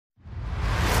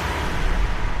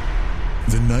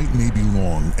The night may be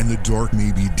long and the dark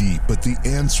may be deep, but the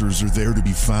answers are there to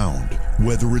be found.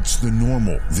 Whether it's the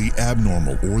normal, the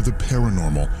abnormal, or the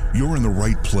paranormal, you're in the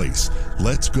right place.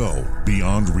 Let's go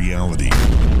beyond reality.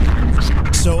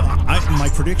 So my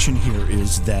prediction here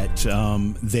is that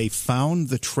they found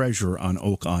the treasure on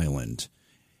Oak Island,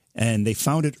 and they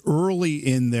found it early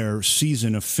in their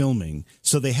season of filming,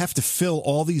 so they have to fill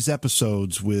all these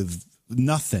episodes with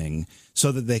nothing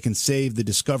so that they can save the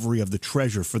discovery of the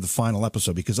treasure for the final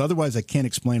episode, because otherwise I can't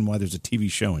explain why there's a TV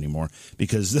show anymore,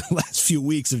 because the last few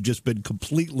weeks have just been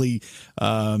completely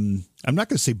I'm not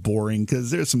going to say boring, because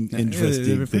there's some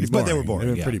interesting things, but they were boring.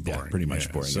 They were pretty boring. Pretty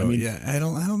much boring. So, I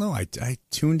don't know. I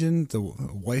tuned in. The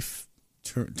wife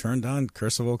turned on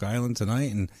Curse of Oak Island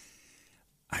tonight, and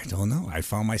I don't know. I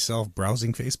found myself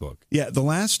browsing Facebook. Yeah, the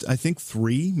last, I think,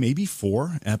 3, maybe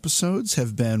 4 episodes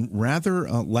have been rather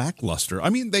lackluster. I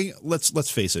mean,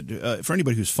 let's face it. For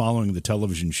anybody who's following the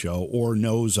television show or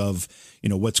knows of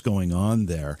what's going on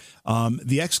there,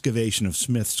 the excavation of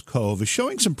Smith's Cove is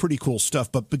showing some pretty cool stuff.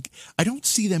 But I don't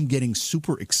see them getting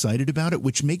super excited about it,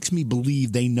 which makes me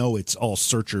believe they know it's all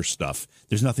Searcher stuff.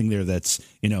 There's nothing there that's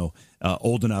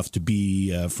old enough to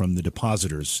be from the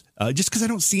depositors. Just because I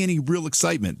don't see any real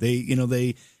excitement.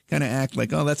 They kind of act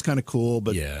like, oh, that's kind of cool.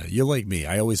 But yeah, you're like me.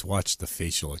 I always watch the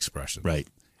facial expression. Right.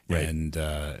 And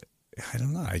I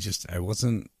don't know.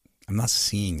 I'm not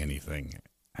seeing anything.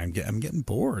 I'm getting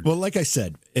bored. Well, like I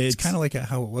said, it's kind of like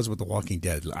how it was with The Walking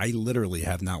Dead. I literally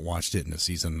have not watched it in a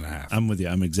season and a half. I'm with you.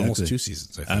 I'm exactly almost 2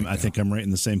 seasons. I think I'm right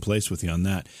in the same place with you on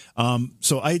that.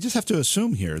 So I just have to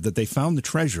assume here that they found the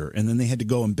treasure, and then they had to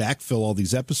go and backfill all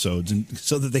these episodes, and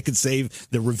so that they could save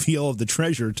the reveal of the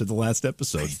treasure to the last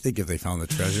episode. I think if they found the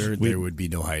treasure, there would be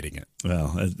no hiding it.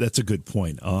 Well, that's a good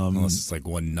point. Unless it's like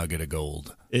one nugget of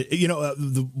gold.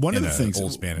 One of the things,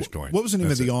 old Spanish coin. What was the name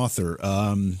of the author?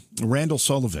 Randall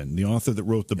Sullivan, the author that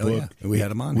wrote the book. Yeah. We had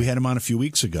him on. We had him on a few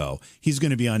weeks ago. He's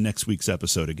going to be on next week's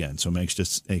episode again, so I'm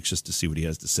anxious to see what he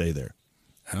has to say there.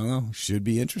 I don't know. Should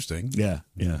be interesting. Yeah.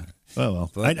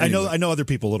 Well. But I know other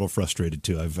people a little frustrated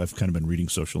too. I've kind of been reading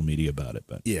social media about it,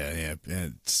 but yeah.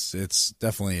 It's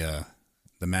definitely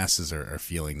the masses are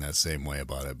feeling that same way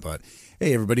about it. But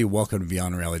hey, everybody, welcome to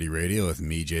Beyond Reality Radio with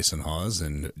me, Jason Hawes,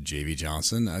 and JV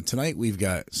Johnson. Tonight we've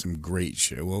got some great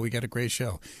show. Well, we got a great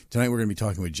show. Tonight we're going to be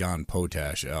talking with John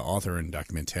Potash, author and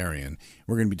documentarian.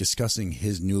 We're going to be discussing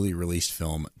his newly released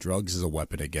film, Drugs as a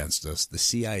Weapon Against Us, the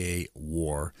CIA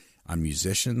War on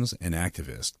Musicians and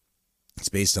Activists. It's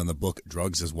based on the book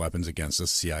Drugs as Weapons Against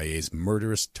Us, CIA's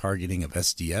murderous targeting of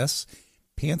SDS,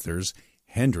 Panthers,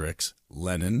 Hendrix,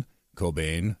 Lenin,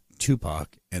 Cobain,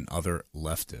 Tupac, and other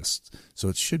leftists. So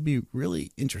it should be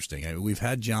really interesting. I mean, we've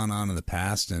had John on in the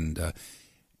past, and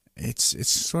it's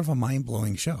sort of a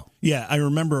mind-blowing show. Yeah, I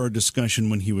remember our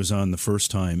discussion when he was on the first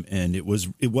time, and it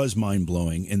was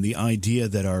mind-blowing. And the idea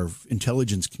that our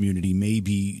intelligence community may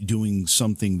be doing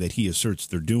something that he asserts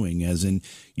they're doing, as in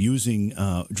using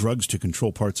drugs to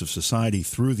control parts of society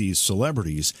through these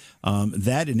celebrities,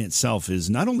 that in itself is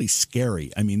not only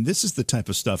scary. I mean, this is the type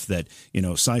of stuff that,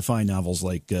 sci-fi novels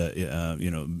like,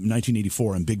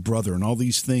 1984 and Big Brother and all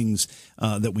these things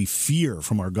that we fear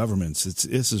from our governments.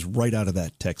 This is right out of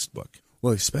that textbook.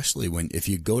 Well, especially if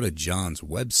you go to John's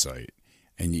website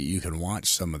and you can watch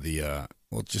some of the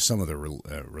just some of the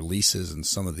releases and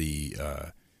some of the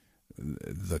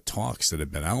talks that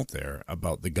have been out there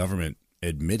about the government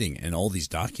admitting, and all these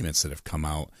documents that have come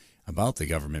out about the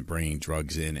government bringing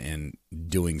drugs in and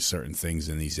doing certain things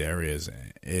in these areas,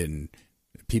 and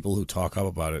people who talk up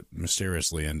about it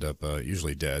mysteriously end up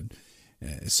usually dead.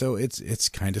 So it's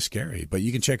kind of scary. But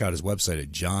you can check out his website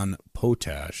at John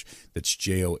Potash. That's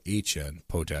JOHN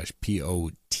Potash,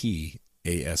 POTASH.com,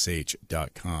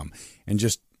 and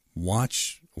just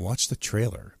watch the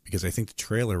trailer, because I think the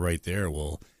trailer right there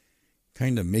will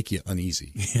kind of make you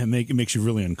uneasy. Yeah, it makes you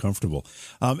really uncomfortable.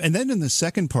 And then in the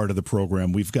second part of the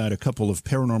program, we've got a couple of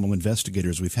paranormal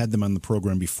investigators. We've had them on the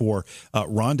program before,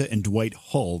 Rhonda and Dwight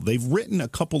Hull. They've written a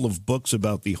couple of books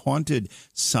about the haunted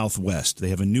Southwest. They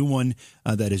have a new one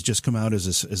that has just come out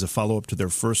as a follow-up to their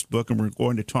first book, and we're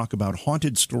going to talk about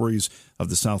haunted stories of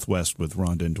the Southwest with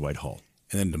Rhonda and Dwight Hull.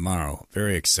 And then tomorrow,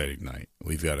 very exciting night.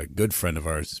 We've got a good friend of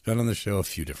ours who's been on the show a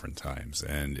few different times,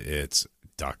 and it's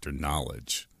Dr.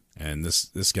 Knowledge. And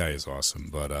this guy is awesome.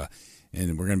 But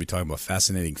and we're going to be talking about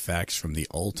fascinating facts from the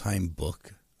all-time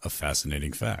book of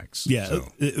fascinating facts. Yeah. So.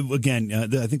 Again,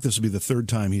 I think this will be the third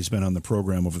time he's been on the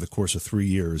program over the course of 3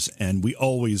 years, and we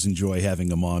always enjoy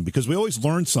having him on because we always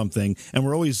learn something, and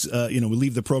we're always, we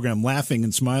leave the program laughing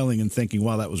and smiling and thinking,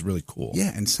 wow, that was really cool.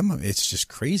 Yeah, and some of it's just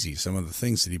crazy, some of the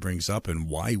things that he brings up and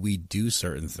why we do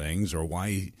certain things, or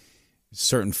why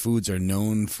certain foods are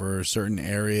known for certain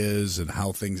areas and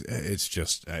how things,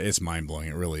 it's mind-blowing.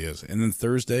 It really is. And then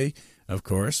Thursday, of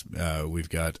course, we've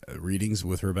got readings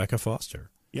with Rebecca Foster.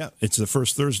 Yeah, it's the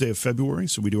first Thursday of February,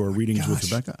 so we do our readings with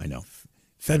Rebecca. I know.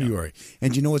 February.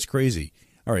 And you know what's crazy?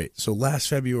 All right, so last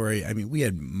February, I mean, we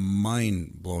had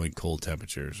mind-blowing cold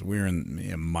temperatures. We were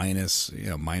in minus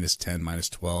 10, minus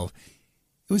 12.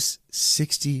 It was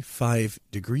 65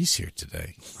 degrees here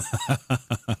today.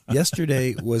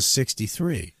 Yesterday was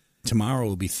 63. Tomorrow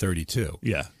will be 32.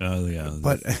 Yeah.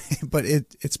 But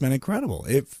it's been incredible.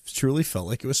 It truly felt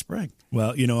like it was spring.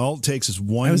 Well, all it takes is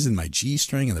one. I was in my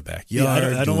G-string in the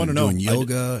backyard. I don't want to know. Doing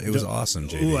yoga. It was awesome,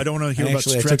 JD. Ooh, I don't want to hear about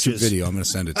stretches. I took some video. I'm going to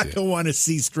send it to you. I don't want to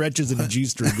see stretches in a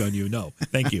G-string on you. No,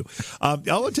 thank you.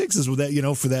 All it takes is with that,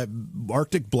 for that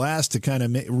Arctic blast to kind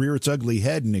of rear its ugly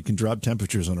head, and it can drop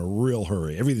temperatures in a real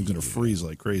hurry. Everything's going to freeze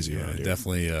like crazy. Yeah,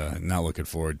 definitely not looking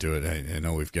forward to it. I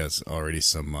know we've got already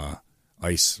some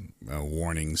ice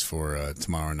warnings for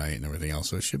tomorrow night and everything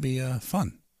else, so it should be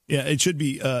fun. Yeah, it should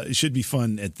be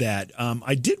fun at that.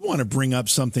 I did want to bring up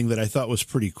something that I thought was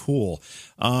pretty cool.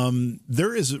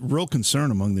 There is real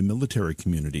concern among the military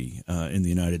community in the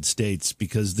United States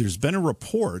because there's been a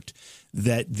report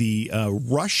that the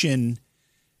Russian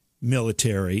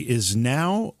military is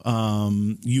now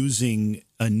using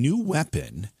a new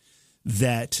weapon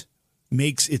that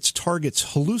makes its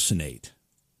targets hallucinate.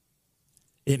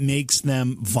 It makes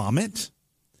them vomit,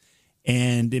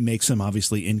 and it makes them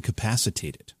obviously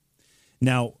incapacitated.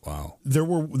 Now, wow. There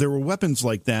were weapons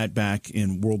like that back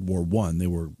in World War I. They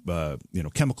were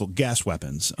chemical gas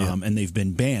weapons, and they've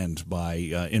been banned by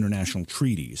international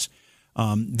treaties.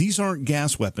 These aren't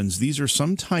gas weapons. These are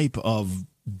some type of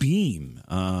beam,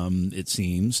 it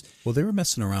seems. Well, they were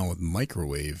messing around with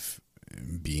microwave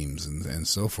beams and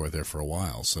so forth there for a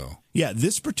while. So yeah,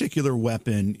 this particular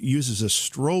weapon uses a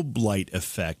strobe light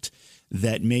effect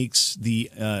that makes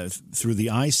through the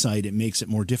eyesight, it makes it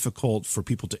more difficult for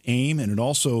people to aim, and it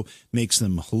also makes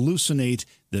them hallucinate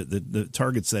the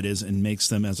targets, that is, and makes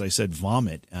them, as I said,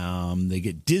 vomit. They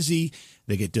get dizzy,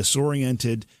 they get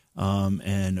disoriented,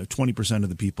 and 20% of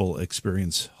the people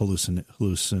experience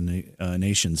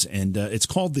hallucinations. And it's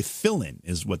called the Filan,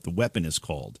 is what the weapon is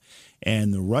called.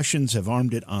 And the Russians have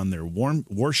armed it on their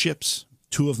warships,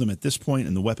 2 of them at this point,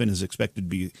 and the weapon is expected to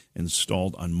be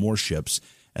installed on more ships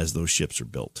as those ships are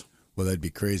built. Well, that'd be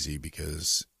crazy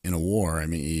because in a war, I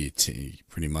mean, you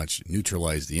pretty much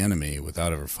neutralize the enemy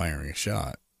without ever firing a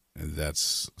shot. And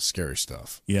that's scary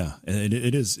stuff. Yeah,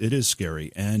 it is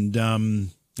scary. And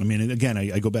I mean, again,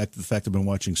 I go back to the fact I've been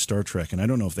watching Star Trek, and I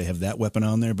don't know if they have that weapon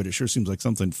on there, but it sure seems like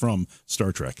something from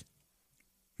Star Trek.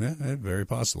 Yeah, very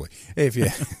possibly. Hey, if you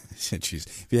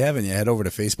haven't yet, head over to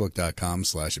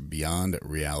Facebook.com/Beyond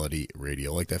Reality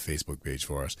Radio. Like that Facebook page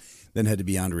for us. Then head to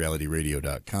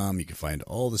BeyondRealityRadio.com. You can find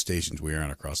all the stations we are on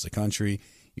across the country.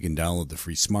 You can download the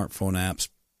free smartphone apps,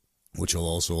 which will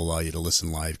also allow you to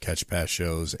listen live, catch past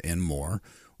shows, and more.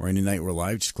 Or any night we're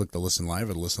live, just click the Listen Live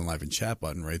or the Listen Live and Chat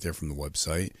button right there from the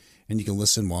website, and you can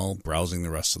listen while browsing the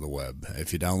rest of the web.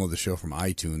 If you download the show from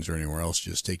iTunes or anywhere else,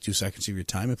 just take 2 seconds of your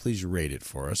time and please rate it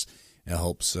for us. It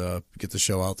helps get the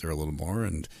show out there a little more,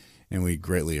 and we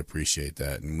greatly appreciate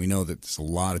that. And we know that there's a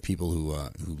lot of people who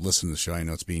listen to the show. I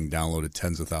know it's being downloaded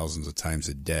tens of thousands of times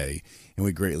a day, and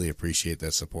we greatly appreciate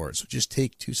that support. So just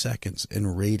take 2 seconds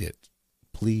and rate it.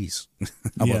 Please.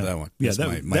 How about that one? Yeah,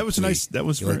 that was nice. That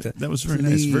was very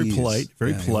nice. Very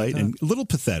polite, and a little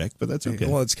pathetic, but that's okay.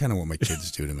 Well, it's kind of what my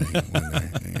kids do to me.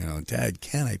 When Dad,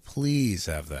 can I please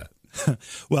have that?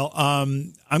 Well,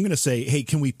 I'm going to say, hey,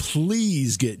 can we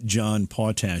please get John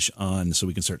Potash on so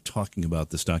we can start talking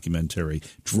about this documentary,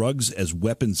 Drugs as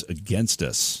Weapons Against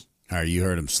Us? All right, you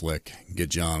heard him, Slick. Get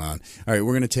John on. All right,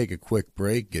 we're going to take a quick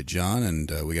break, get John,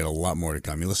 and we got a lot more to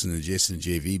come. You're listening to Jason and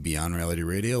JV, Beyond Reality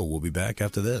Radio. We'll be back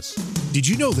after this. Did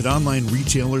you know that online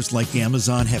retailers like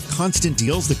Amazon have constant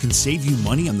deals that can save you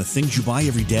money on the things you buy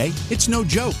every day? It's no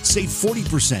joke. Save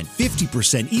 40%,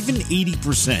 50%, even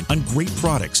 80% on great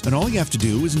products, and all you have to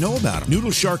do is know about them.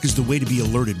 Noodle Shark is the way to be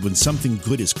alerted when something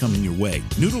good is coming your way.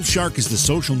 Noodle Shark is the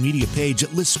social media page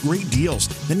that lists great deals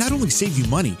that not only save you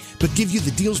money, but give you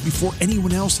the deals before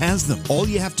anyone else has them. All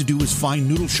you have to do is find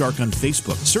Noodle Shark on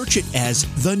Facebook. Search it as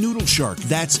The Noodle Shark.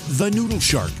 That's The Noodle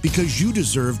Shark, because you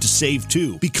deserve to save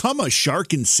too. Become a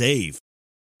shark and save.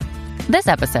 This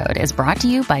episode is brought to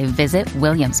you by Visit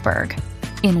Williamsburg.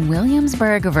 In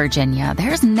Williamsburg, Virginia,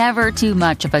 there's never too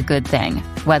much of a good thing.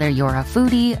 Whether you're a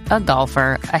foodie, a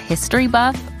golfer, a history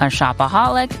buff, a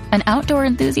shopaholic, an outdoor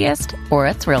enthusiast, or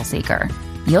a thrill seeker,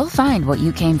 you'll find what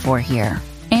you came for here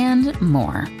and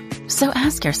more. So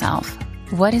ask yourself,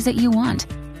 what is it you want?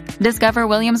 Discover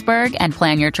Williamsburg and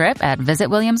plan your trip at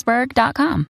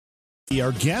visitwilliamsburg.com.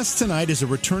 Our guest tonight is a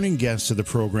returning guest to the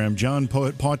program, John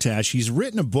Potash. He's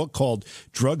written a book called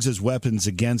Drugs as Weapons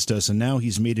Against Us, and now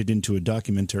he's made it into a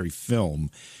documentary film.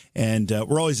 And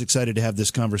we're always excited to have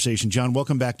this conversation. John,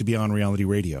 welcome back to Beyond Reality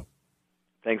Radio.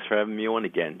 Thanks for having me on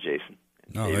again, Jason.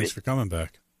 No, thanks for coming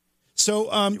back.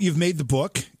 So you've made the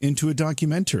book into a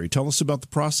documentary. Tell us about the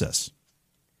process.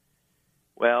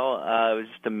 Well, it was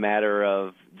just a matter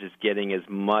of just getting as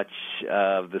much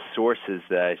of the sources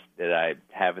that I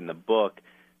have in the book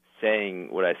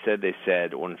saying what I said they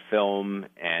said on film,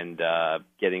 and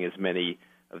getting as many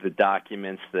of the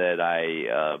documents that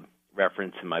I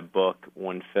reference in my book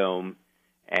on film.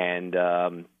 And,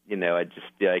 I just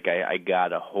feel like I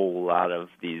got a whole lot of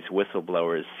these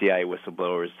whistleblowers, CIA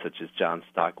whistleblowers such as John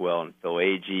Stockwell and Phil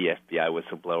Agee, FBI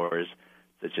whistleblowers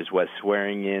such as Wes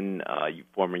Swearingen,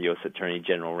 former U.S. Attorney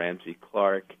General Ramsey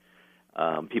Clark,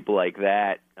 people like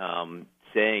that,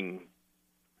 saying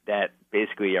that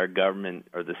basically our government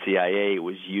or the CIA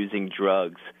was using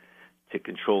drugs to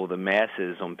control the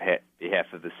masses on behalf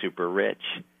of the super rich.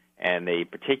 And they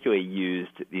particularly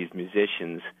used these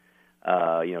musicians,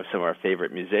 some of our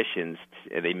favorite musicians,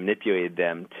 they manipulated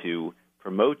them to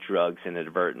promote drugs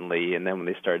inadvertently, and then when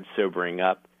they started sobering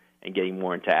up and getting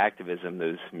more into activism,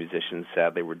 those musicians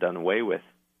sadly were done away with.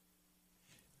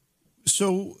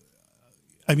 So,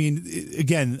 I mean,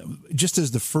 again, just as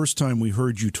the first time we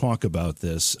heard you talk about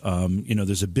this,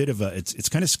 there's a bit of it's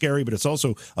kind of scary, but it's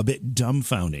also a bit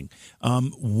dumbfounding.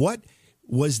 What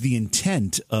was the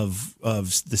intent of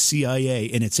the CIA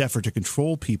in its effort to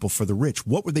control people for the rich?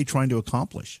 What were they trying to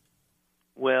accomplish?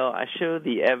 Well, I showed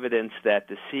the evidence that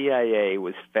the CIA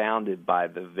was founded by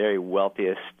the very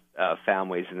wealthiest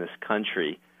families in this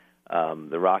country,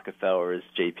 the Rockefellers,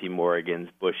 J.P. Morgans,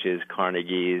 Bushes,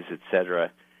 Carnegies,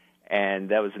 etc. And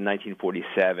that was in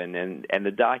 1947. And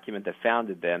the document that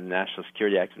founded them, the National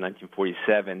Security Act of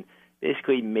 1947,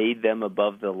 basically made them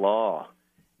above the law.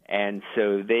 And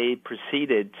so they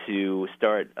proceeded to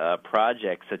start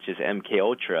projects such as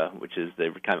MKUltra, which is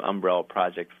the kind of umbrella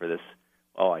project for this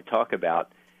all I talk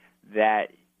about,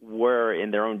 that were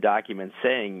in their own documents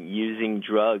saying using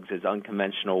drugs as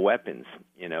unconventional weapons,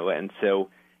 and so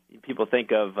people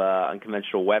think of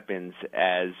unconventional weapons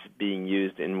as being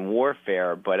used in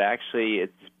warfare, but actually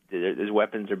these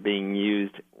weapons are being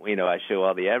used, I show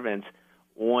all the evidence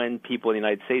on people in the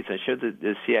United States. I showed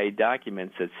the CIA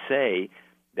documents that say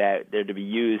that they're to be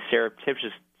used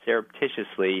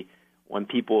surreptitiously on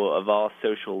people of all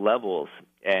social levels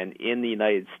and in the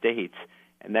United States.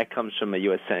 And that comes from a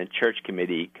U.S. Senate Church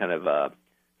Committee kind of a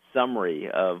summary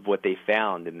of what they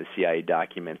found in the CIA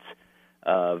documents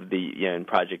of in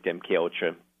Project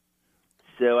MKUltra.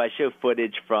 So I show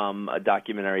footage from a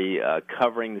documentary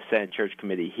covering the Senate Church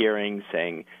Committee hearings,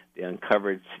 saying they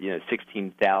uncovered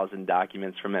 16,000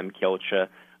 documents from MKUltra.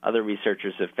 Other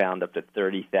researchers have found up to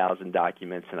 30,000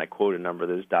 documents, and I quote a number of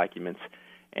those documents.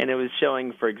 And it was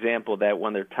showing, for example, that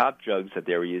one of their top drugs that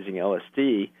they were using,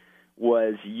 LSD,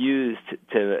 was used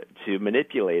to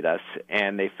manipulate us,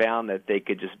 and they found that they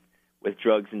could just, with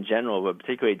drugs in general, but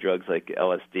particularly drugs like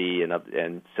LSD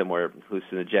and similar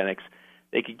hallucinogenics,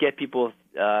 they could get people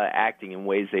acting in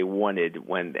ways they wanted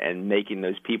and making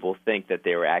those people think that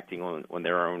they were acting on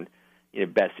their own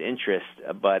best interest.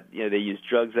 But they used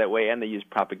drugs that way, and they used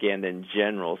propaganda in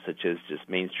general, such as just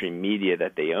mainstream media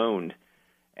that they owned.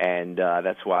 And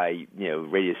that's why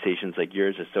radio stations like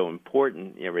yours are so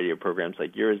important, radio programs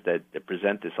like yours that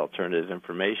present this alternative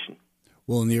information.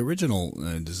 Well, and the original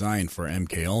design for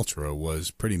MKUltra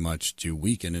was pretty much to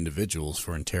weaken individuals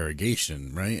for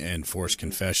interrogation, right, and force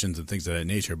confessions and things of that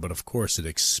nature. But, of course, it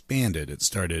expanded. It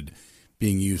started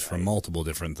being used for multiple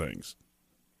different things.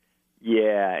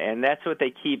 Yeah, and that's what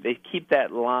they keep. They keep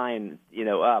that line,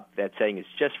 up, that saying it's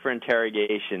just for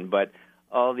interrogation, but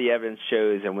all the evidence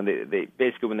shows, and when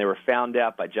when they were found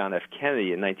out by John F.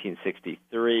 Kennedy in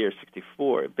 1963 or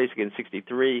 64, basically in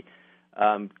 63,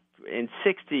 in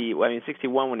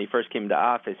 61 when he first came to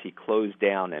office, he closed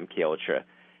down MKUltra,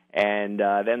 and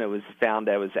then it was found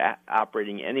that it was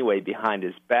operating anyway behind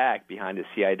his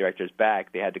CIA director's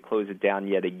back. They had to close it down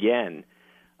yet again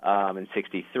in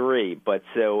 63. But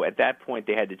so at that point,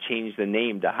 they had to change the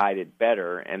name to hide it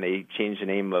better, and they changed the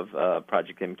name of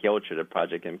Project MKUltra to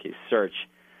Project MK Search.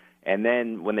 And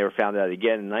then when they were found out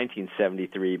again in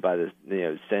 1973 by the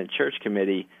Senate Church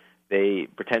Committee, they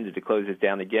pretended to close it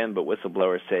down again, but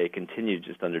whistleblowers say it continued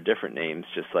just under different names,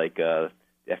 just like the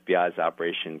FBI's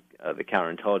operation, the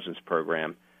counterintelligence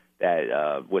program,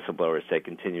 that whistleblowers say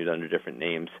continued under different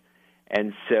names.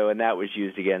 And that was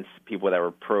used against people that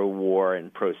were pro-war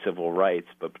and pro-civil rights,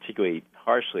 but particularly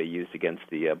harshly used against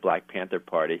the Black Panther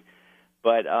Party.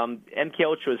 But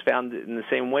MKUltra was found in the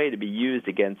same way to be used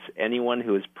against anyone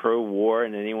who was pro-war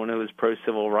and anyone who was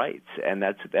pro-civil rights, and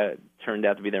that turned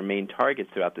out to be their main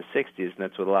targets throughout the 60s, and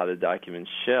that's what a lot of the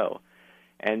documents show.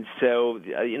 And so,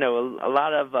 a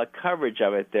lot of coverage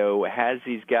of it, though, has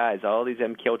these guys, all these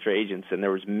MKUltra agents, and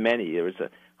there was many. There was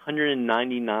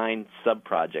 199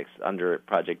 sub-projects under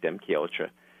Project MKUltra.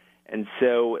 And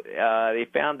so they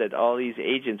found that all these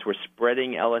agents were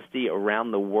spreading LSD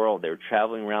around the world. They were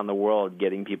traveling around the world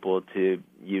getting people to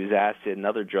use acid and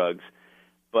other drugs.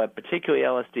 But particularly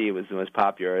LSD was the most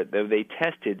popular. They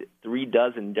tested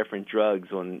 36 different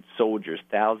drugs on soldiers,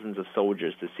 thousands of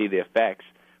soldiers, to see the effects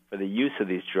for the use of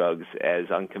these drugs as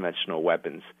unconventional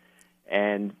weapons.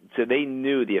 And so they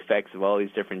knew the effects of all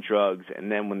these different drugs,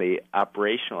 and then when they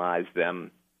operationalized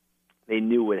them, they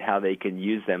knew how they could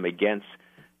use them against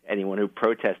anyone who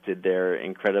protested their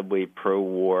incredibly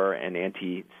pro-war and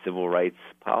anti-civil rights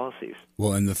policies.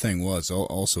 Well, and the thing was,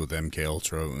 also with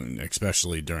MKUltra,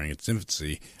 especially during its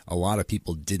infancy, a lot of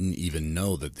people didn't even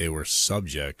know that they were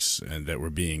subjects and that were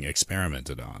being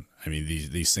experimented on. I mean,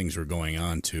 these things were going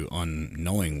on to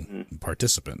unknowing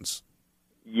participants.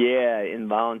 Yeah,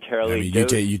 involuntarily. I mean,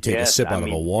 you take a sip out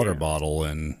of a water bottle,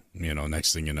 and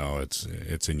next thing you know,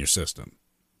 it's in your system.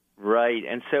 Right,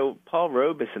 and so Paul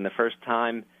Robeson, the first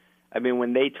time,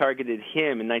 when they targeted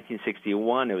him in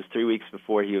 1961, it was 3 weeks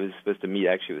before he was supposed to meet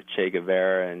actually with Che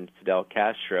Guevara and Fidel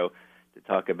Castro to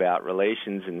talk about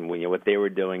relations and what they were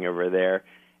doing over there.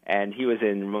 And he was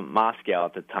in Moscow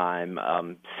at the time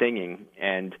singing,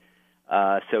 and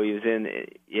so he was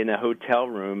in a hotel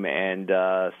room, and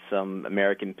some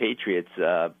American patriots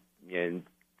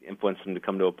influenced him to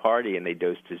come to a party, and they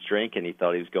dosed his drink, and he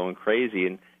thought he was going crazy.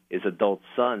 And his adult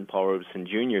son, Paul Robeson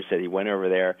Jr., said he went over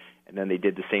there, and then they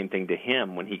did the same thing to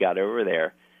him when he got over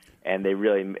there, and they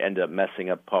really ended up messing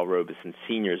up Paul Robeson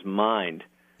Sr.'s mind.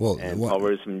 Paul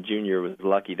Robeson Jr. was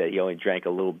lucky that he only drank a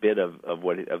little bit of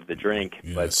the drink,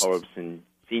 yes. But Paul Robeson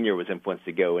Sr. was influenced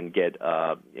to go and get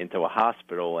into a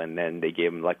hospital, and then they gave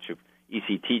him electric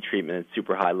ECT treatment at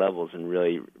super high levels and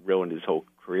really ruined his whole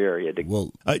career. He had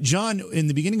to... John, in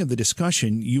the beginning of the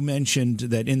discussion, you mentioned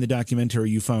that in the documentary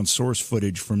you found source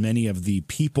footage for many of the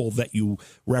people that you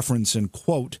reference and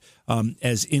quote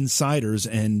as insiders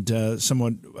and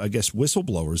somewhat, I guess,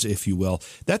 whistleblowers, if you will.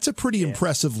 That's a pretty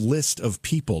impressive list of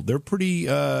people. They're pretty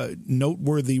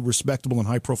noteworthy, respectable, and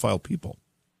high-profile people.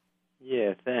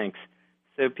 Yeah, thanks.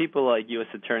 So people like U.S.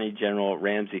 Attorney General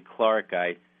Ramsey Clark,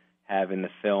 I have in the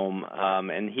film,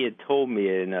 and he had told me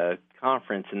in a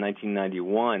conference in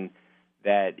 1991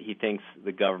 that he thinks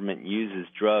the government uses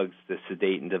drugs to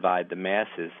sedate and divide the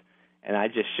masses. And I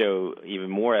just show even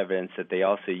more evidence that they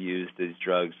also use these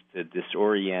drugs to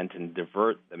disorient and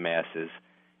divert the masses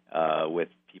with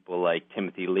people like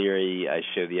Timothy Leary. I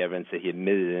show the evidence that he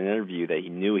admitted in an interview that he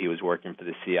knew he was working for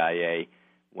the CIA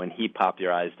when he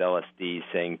popularized LSD,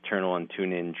 saying turn on,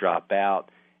 tune in, drop out,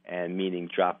 and meaning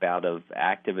drop out of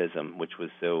activism, which was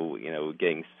so,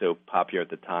 getting so popular at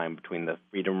the time between the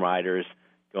Freedom Riders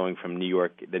going from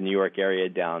the New York area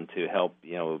down to help,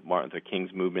 Martin Luther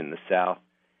King's movement in the South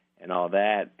and all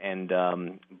that. And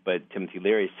but Timothy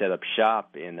Leary set up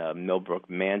shop in Millbrook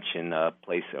Mansion, a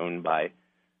place owned by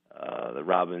the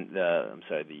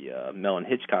Mellon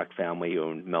Hitchcock family, who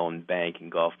owned Mellon Bank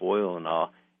and Gulf Oil and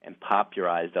all, and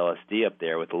popularized LSD up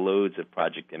there with loads of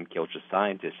Project MKUltra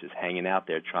scientists just hanging out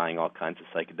there trying all kinds of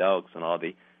psychedelics, and all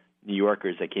the New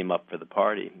Yorkers that came up for the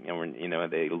party.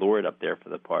 They lured up there for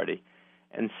the party.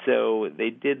 And so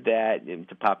they did that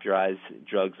to popularize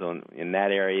drugs in that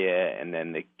area, and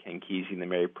then the Ken Kesey and the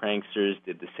Merry Pranksters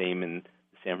did the same in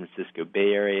the San Francisco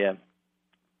Bay Area.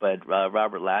 But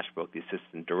Robert Lashbrook, the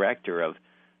assistant director of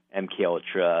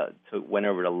MKUltra, went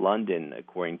over to London,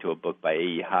 according to a book by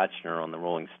A.E. Hotchner on the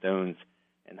Rolling Stones,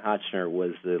 and Hotchner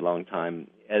was the longtime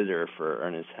editor for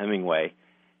Ernest Hemingway.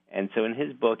 And so in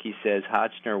his book, he says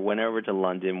Hotchner went over to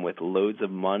London with loads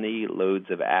of money, loads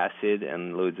of acid,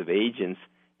 and loads of agents,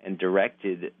 and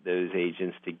directed those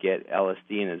agents to get LSD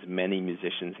in as many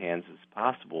musicians' hands as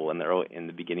possible in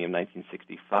the beginning of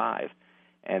 1965.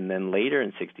 And then later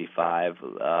in 65,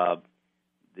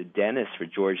 the dentist for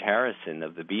George Harrison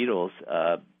of the Beatles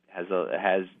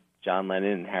has John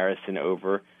Lennon and Harrison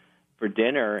over for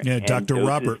dinner. Yeah, and Dr.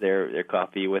 Robert. Their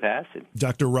coffee with acid.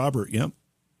 Dr. Robert, yep.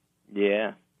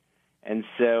 Yeah. And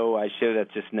so I show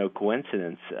that's just no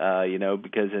coincidence,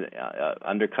 because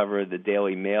undercover the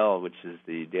Daily Mail, which is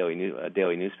the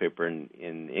daily newspaper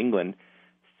in England,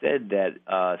 said that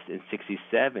in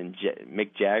 1967,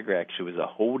 Mick Jagger actually was a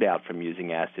holdout from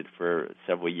using acid for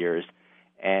several years,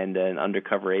 and an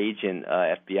undercover agent,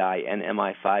 FBI and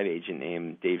MI5 agent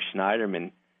named Dave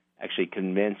Schneiderman, actually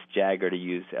convinced Jagger to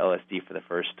use LSD for the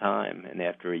first time. And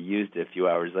after he used it, a few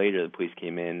hours later, the police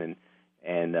came in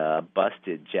and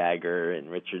busted Jagger and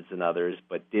Richards and others,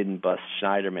 but didn't bust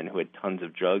Schneiderman, who had tons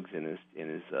of drugs in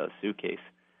his suitcase.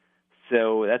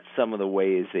 So that's some of the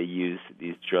ways they used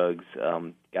these drugs.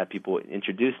 Got people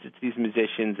introduced to these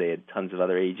musicians. They had tons of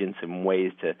other agents and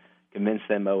ways to convince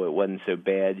them, oh, it wasn't so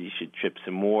bad, you should trip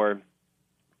some more.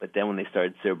 But then when they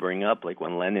started sobering up, like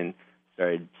when Lennon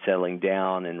started settling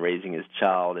down and raising his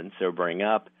child and sobering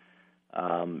up,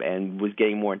 and was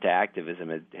getting more into activism,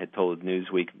 had told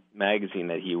Newsweek magazine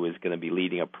that he was going to be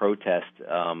leading a protest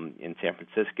in San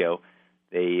Francisco,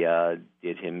 they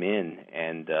did him in,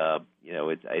 and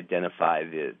it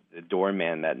identified the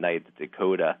doorman that night at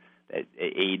Dakota that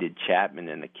aided Chapman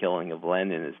in the killing of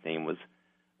Lennon. His name was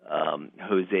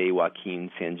Jose Joaquin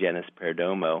Sangenis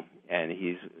Perdomo, and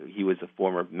he was a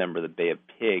former member of the Bay of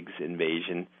Pigs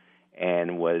invasion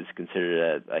and was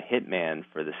considered a hitman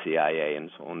for the CIA and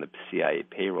was on the CIA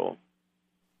payroll.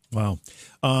 Wow.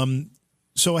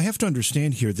 So I have to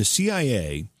understand here, the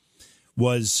CIA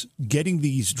was getting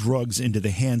these drugs into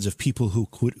the hands of people who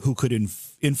could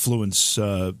influence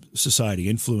society,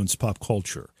 influence pop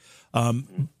culture.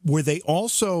 Were they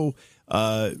also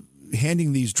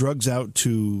handing these drugs out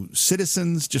to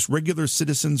citizens, just regular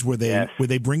citizens? Were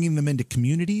they bringing them into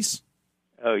communities?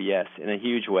 Oh, yes, in a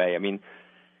huge way. I mean,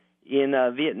 in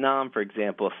Vietnam, for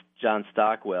example, John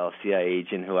Stockwell, CIA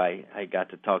agent who I got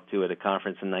to talk to at a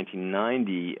conference in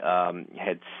 1990,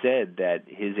 had said that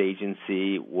his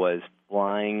agency was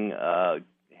flying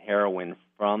heroin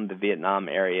from the Vietnam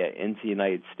area into the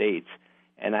United States.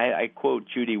 And I quote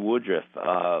Judy Woodruff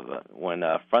when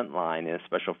Frontline, in a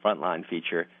special Frontline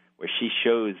feature, where she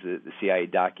shows the CIA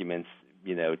documents,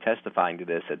 testifying to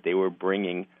this, that they were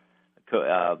bringing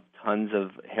tons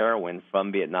of heroin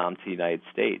from Vietnam to the United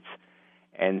States.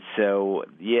 And so,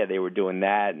 they were doing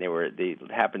that, and they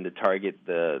happened to target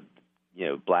the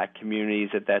black communities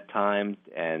at that time,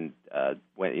 and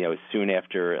when soon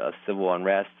after civil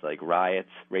unrest like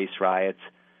race riots,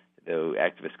 the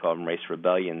activists called them race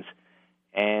rebellions,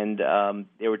 and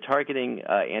they were targeting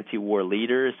anti-war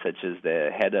leaders such as the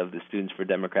head of the Students for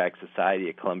Democratic Society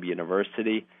at Columbia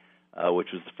University, which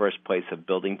was the first place of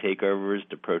building takeovers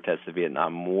to protest the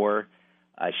Vietnam War.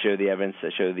 I show the evidence. I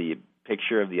show the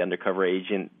picture of the undercover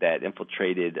agent that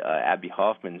infiltrated Abbie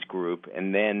Hoffman's group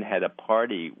and then had a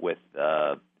party with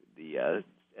the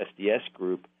SDS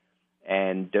group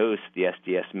and dosed the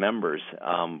SDS members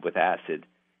with acid.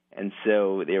 And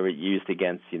so they were used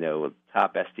against,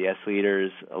 top SDS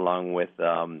leaders, along with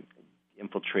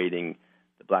infiltrating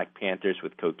the Black Panthers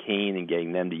with cocaine and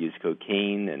getting them to use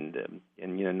cocaine, and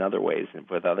in other ways, and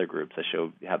with other groups. I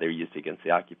show how they were used against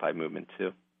the Occupy movement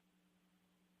too.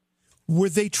 Were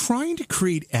they trying to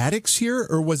create addicts here,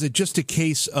 or was it just a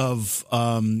case of,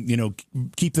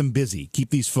 keep them busy,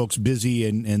 keep these folks busy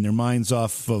and their minds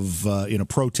off of,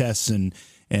 protests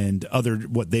and other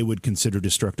what they would consider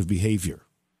destructive behavior?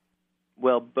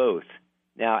 Well, both.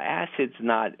 Now, acid's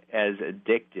not as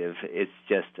addictive. It's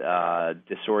just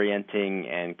disorienting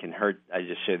and can hurt. I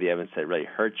just show the evidence that it really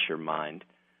hurts your mind.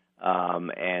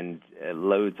 And there's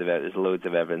loads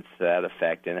of evidence to that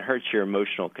effect. And it hurts your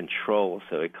emotional control,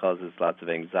 so it causes lots of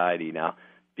anxiety. Now,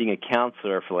 being a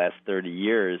counselor for the last 30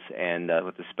 years and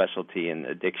with a specialty in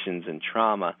addictions and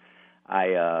trauma, I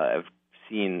have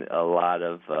seen a lot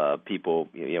of people,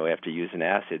 after using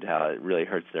acid, how it really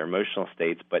hurts their emotional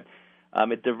states. But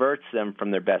it diverts them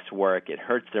from their best work. It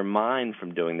hurts their mind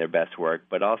from doing their best work,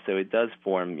 but also it does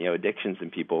form, addictions in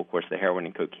people. Of course, the heroin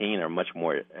and cocaine are much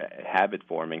more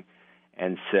habit-forming,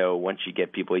 and so once you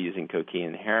get people using cocaine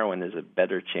and heroin, there's a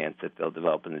better chance that they'll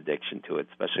develop an addiction to it,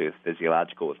 especially with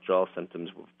physiological withdrawal symptoms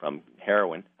from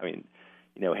heroin.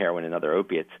 Heroin and other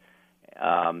opiates.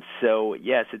 So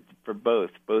yes, for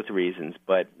both reasons.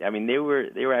 But they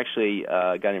were actually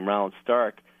a guy named Ronald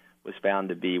Stark was found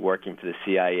to be working for the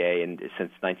CIA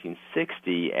since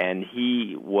 1960, and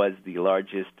he was the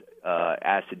largest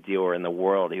acid dealer in the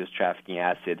world. He was trafficking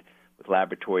acid with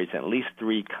laboratories in at least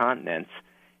 3 continents,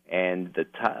 and the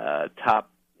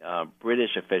top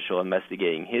British official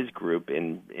investigating his group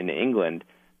in England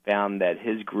found that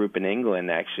his group in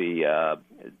England actually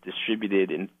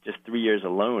distributed in just 3 years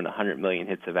alone 100 million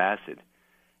hits of acid.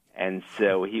 And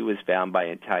so he was found by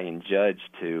an Italian judge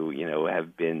to,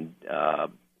 have been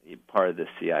part of the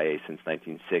CIA since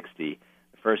 1960.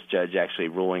 The first judge actually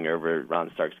ruling over Ron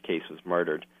Stark's case was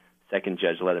murdered. Second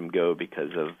judge let him go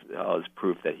because of all his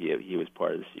proof that he was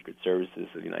part of the Secret Services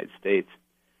of the United States.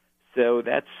 So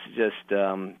that's just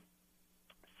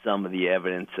some of the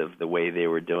evidence of the way they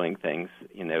were doing things,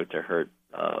 to hurt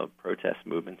protest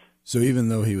movements. So even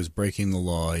though he was breaking the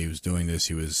law, he was doing this,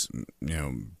 he was,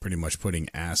 pretty much putting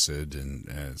acid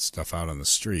and stuff out on the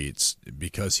streets.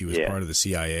 Because he was part of the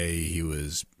CIA, he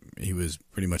was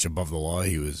pretty much above the law.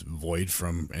 He was void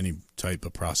from any type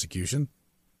of prosecution.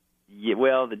 Yeah,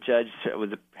 well, the judge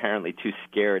was apparently too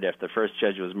scared. After the first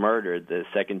judge was murdered, the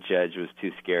second judge was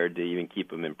too scared to even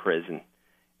keep him in prison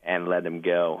and let him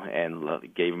go and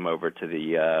gave him over to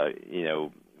the,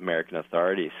 American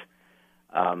authorities.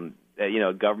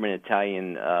 A government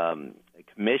Italian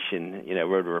commission,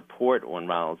 wrote a report on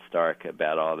Ronald Stark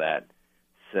about all that.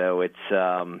 So it's,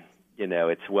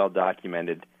 it's well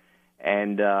documented.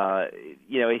 And,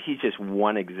 he's just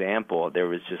one example. There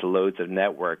was just loads of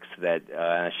networks that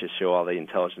I should show all the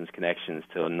intelligence connections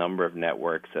to a number of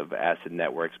networks, of acid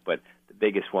networks. But the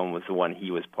biggest one was the one he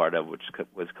was part of, which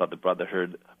was called the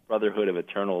Brotherhood of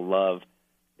Eternal Love,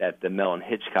 that the Mellon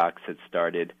Hitchcocks had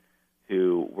started,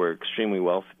 who were extremely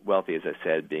wealthy, as I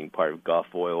said, being part of Gulf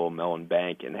Oil, Mellon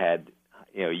Bank, and had,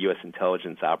 U.S.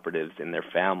 intelligence operatives in their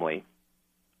family.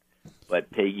 But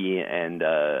Peggy and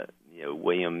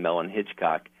William Mellon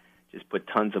Hitchcock just put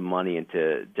tons of money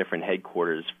into different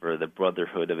headquarters for the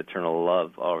Brotherhood of Eternal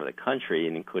Love all over the country,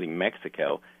 and including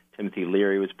Mexico. Timothy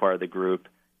Leary was part of the group.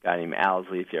 A guy named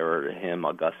Owsley, if you ever heard of him,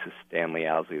 Augustus Stanley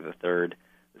Owsley III,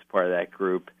 was part of that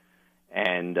group.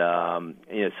 And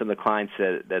some of the clients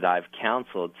that I've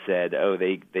counseled said,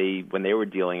 they when they were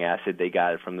dealing acid, they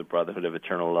got it from the Brotherhood of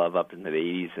Eternal Love up into the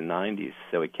 80s and 90s.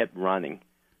 So it kept running,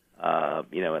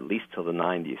 at least till the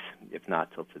 90s, if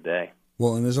not till today.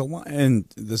 Well, and there's a lot, and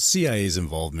the CIA's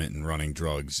involvement in running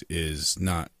drugs is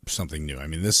not something new. I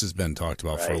mean, this has been talked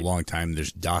about for a long time.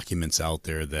 There's documents out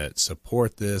there that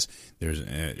support this. There's,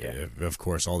 of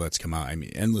course, all that's come out. I mean,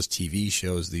 endless TV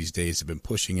shows these days have been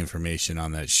pushing information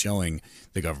on that, showing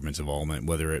the government's involvement,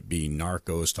 whether it be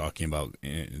Narcos, talking about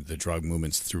the drug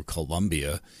movements through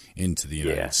Colombia into the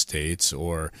United States,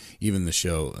 or even the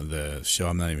show,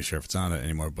 I'm not even sure if it's on it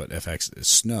anymore, but FX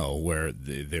Snow, where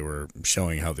they were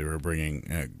showing how they were bringing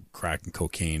crack and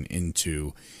cocaine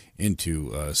into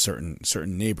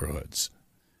certain neighborhoods.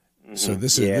 Mm-hmm. So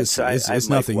it's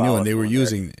nothing new, and they were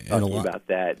using a lot about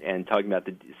that, and talking about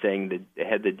saying that the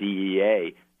head of the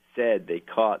DEA said they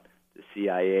caught the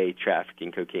CIA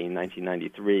trafficking cocaine in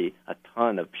 1993, a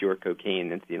ton of pure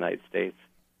cocaine into the United States.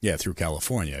 Yeah, through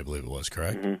California, I believe it was,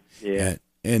 correct? Mm-hmm. Yeah.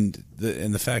 And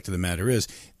the fact of the matter is,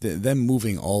 them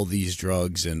moving all these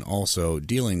drugs and also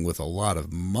dealing with a lot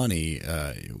of money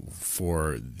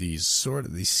for these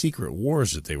secret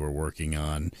wars that they were working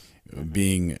on,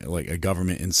 being like a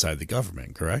government inside the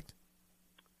government, correct?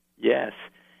 Yes.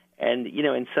 And,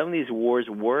 and some of these wars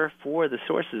were for the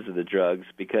sources of the drugs,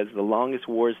 because the longest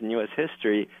wars in U.S.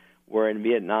 history were in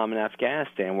Vietnam and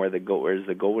Afghanistan, where there's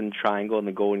the Golden Triangle and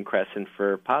the Golden Crescent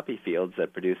for poppy fields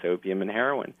that produce opium and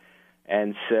heroin.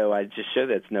 And so I just show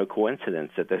that it's no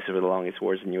coincidence that those were the longest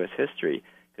wars in U.S. history,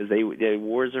 because the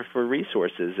wars are for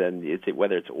resources, and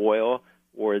whether it's oil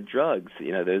or drugs,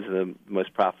 those are the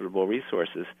most profitable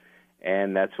resources.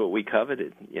 And that's what we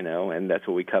coveted, and that's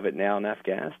what we covet now in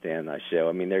Afghanistan, I show.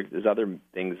 I mean, there's other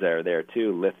things that are there,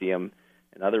 too, lithium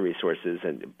and other resources,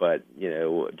 but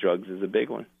drugs is a big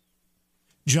one.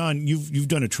 John, you've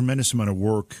done a tremendous amount of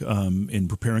work in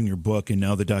preparing your book and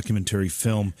now the documentary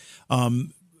film.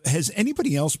 Has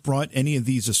anybody else brought any of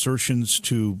these assertions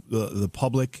to the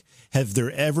public? Have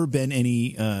there ever been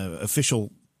any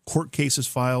official court cases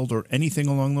filed or anything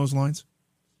along those lines?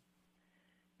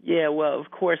 Yeah, well,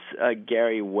 of course,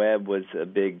 Gary Webb was a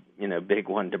big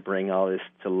one to bring all this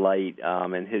to light,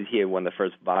 and he had one of the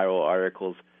first viral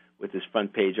articles with his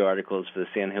front page articles for the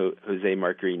San Jose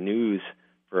Mercury News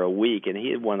for a week, and he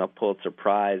had won a Pulitzer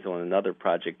Prize on another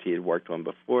project he had worked on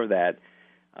before that.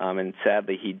 And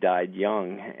sadly, he died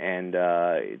young, and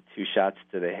 2 shots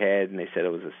to the head, and they said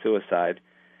it was a suicide.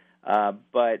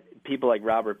 But people like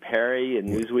Robert Perry, a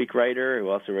Newsweek writer who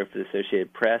also wrote for the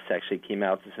Associated Press, actually came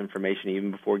out with this information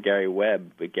even before Gary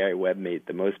Webb, but Gary Webb made it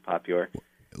the most popular.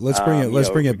 Let's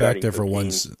bring it back there for one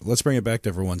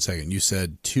second. You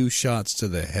said 2 shots to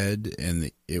the head, and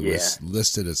it was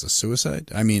listed as a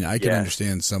suicide. I mean, I can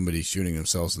understand somebody shooting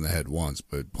themselves in the head once,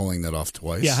 but pulling that off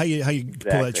twice. Yeah, how you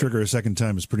pull that trigger a second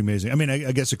time is pretty amazing. I mean,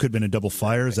 I guess it could have been a double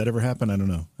fire. Has that ever happened? I don't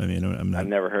know. I mean, I've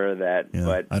never heard of that,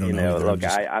 but I don't know. Look,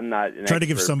 I'm not an trying to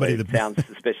give somebody it sounds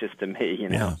suspicious to me.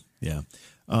 Yeah.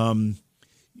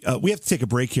 We have to take a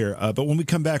break here, but when we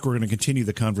come back, we're going to continue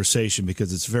the conversation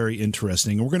because it's very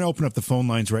interesting. And we're going to open up the phone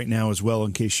lines right now as well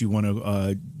in case you want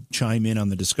to chime in on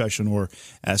the discussion or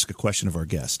ask a question of our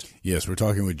guest. Yes, we're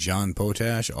talking with John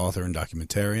Potash, author and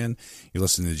documentarian. You're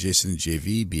listening to Jason and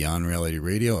JV, Beyond Reality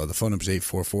Radio. The phone number is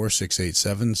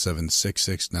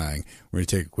 844-687-7669. We're going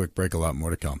to take a quick break. A lot more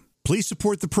to come. Please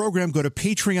support the program. Go to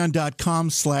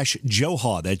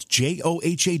patreon.com/Johaw. That's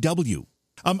JOHAW.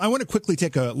 I want to quickly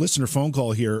take a listener phone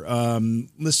call here.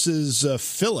 This is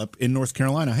Philip in North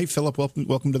Carolina. Hey, Philip,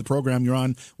 welcome to the program. You're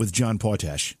on with John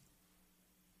Potash.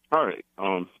 All right.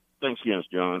 Thanks again,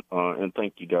 John, and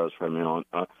thank you guys for having me on.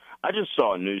 I just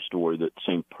saw a news story that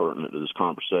seemed pertinent to this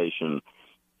conversation.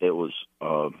 It was,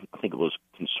 I think it was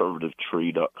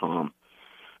conservativetree.com,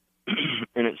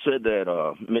 and it said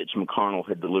that Mitch McConnell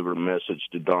had delivered a message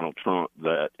to Donald Trump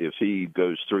that if he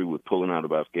goes through with pulling out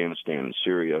of Afghanistan and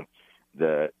Syria,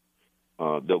 that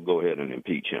they'll go ahead and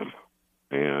impeach him.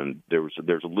 And there's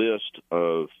a list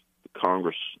of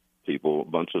Congress people, a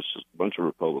bunch of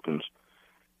Republicans,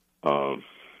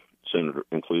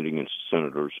 including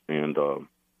senators, and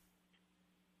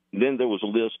then there was a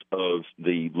list of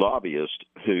the lobbyists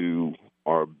who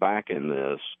are backing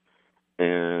this,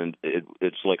 and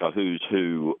it's like a who's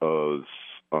who of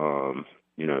the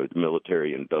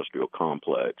military-industrial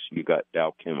complex. You got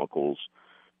Dow Chemicals.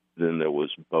 Then there was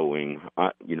Boeing.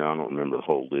 I don't remember the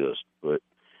whole list, but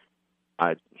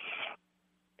I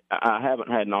haven't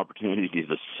had an opportunity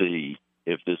to see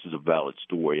if this is a valid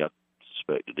story. I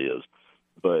suspect it is,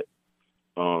 but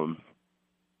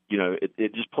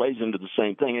it just plays into the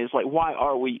same thing. It's like, why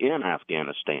are we in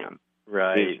Afghanistan?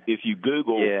 Right. If you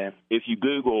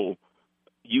Google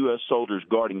U.S. soldiers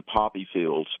guarding poppy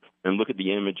fields and look at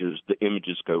the images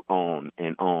go on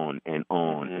and on and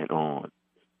on and on.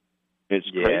 It's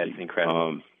crazy. Yeah, it's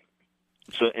incredible.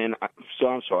 So I'm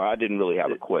sorry, I didn't really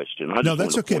have a question. No,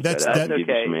 that's okay. That's okay. No,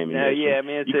 yeah, I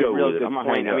mean, it's a real good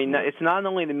point. I mean, it's not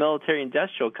only the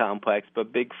military-industrial complex,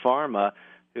 but Big Pharma,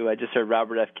 who I just heard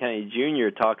Robert F. Kennedy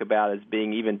Jr. talk about as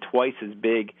being even twice as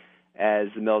big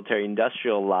as the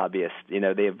military-industrial lobbyists.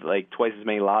 They have like twice as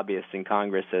many lobbyists in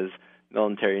Congress as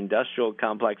military-industrial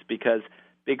complex because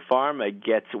Big Pharma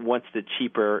wants the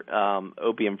cheaper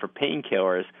opium for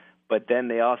painkillers. But then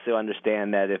they also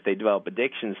understand that if they develop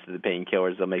addictions to the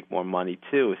painkillers, they'll make more money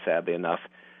too, sadly enough.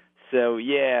 So,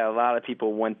 yeah, a lot of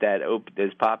people want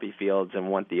those poppy fields and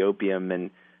want the opium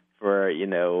and for,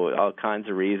 all kinds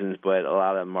of reasons. But a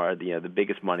lot of them are, the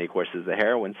biggest money, of course, is the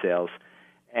heroin sales.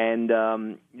 And,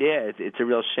 it's a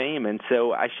real shame. And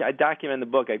so I document in the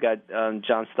book. I got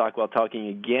John Stockwell talking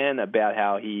again about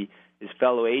how his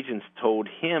fellow agents told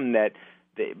him that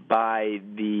by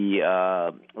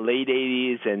the late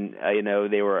 80s, and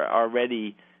they were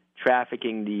already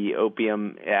trafficking the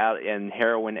opium and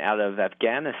heroin out of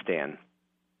Afghanistan,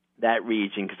 that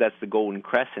region, because that's the Golden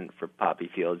Crescent for poppy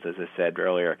fields, as I said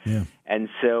earlier. Yeah. And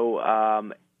so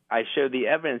I showed the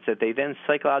evidence that they then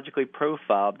psychologically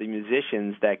profiled the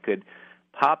musicians that could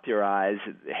popularize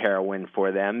heroin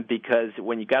for them, because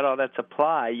when you got all that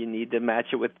supply, you need to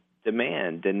match it with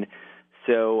demand. And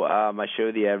so I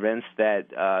showed the evidence that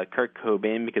Kurt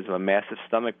Cobain, because of a massive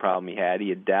stomach problem he had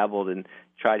dabbled and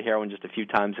tried heroin just a few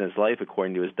times in his life,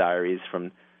 according to his diaries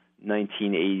from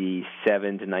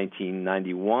 1987 to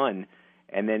 1991.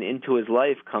 And then into his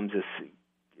life comes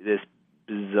this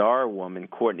bizarre woman,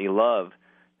 Courtney Love,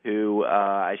 who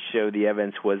I showed the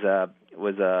evidence was a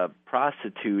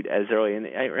prostitute as early in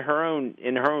her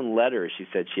own letter. She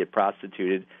said she had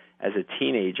prostituted as a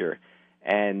teenager.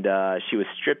 And she was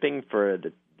stripping for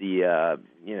the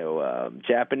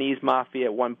Japanese mafia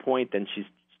at one point. Then she's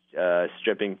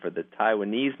stripping for the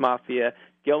Taiwanese mafia,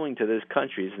 going to those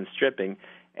countries and stripping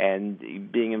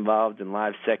and being involved in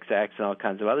live sex acts and all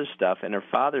kinds of other stuff. And her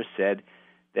father said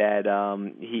that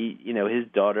his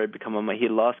daughter had he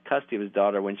lost custody of his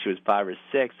daughter when she was 5 or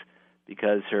 6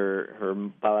 because her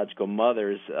biological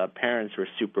mother's parents were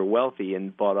super wealthy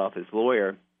and bought off his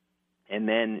lawyer. And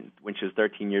then when she was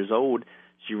 13 years old,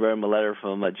 she wrote him a letter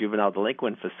from a juvenile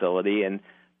delinquent facility and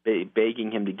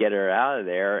begging him to get her out of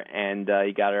there. And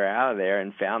he got her out of there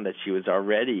and found that she was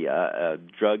already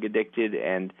drug addicted.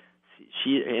 And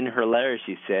in her letter,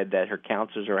 she said that her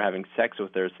counselors were having sex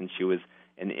with her since she was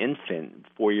an infant,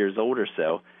 4 years old or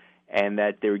so, and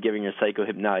that they were giving her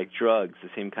psychohypnotic drugs, the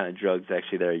same kind of drugs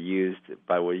actually that are used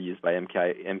by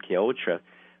MK Ultra.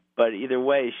 But either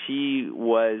way, she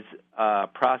was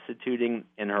prostituting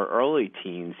in her early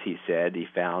teens, he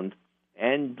found,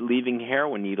 and leaving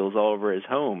heroin needles all over his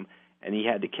home, and he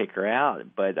had to kick her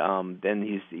out. But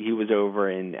then he was over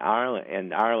in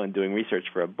Ireland doing research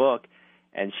for a book,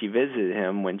 and she visited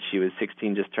him when she was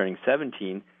 16, just turning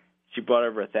 17. She brought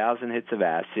over 1,000 hits of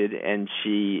acid, and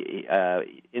he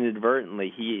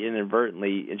inadvertently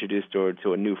introduced her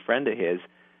to a new friend of his,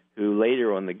 who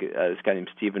later on, this guy named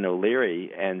Stephen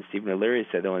O'Leary, and Stephen O'Leary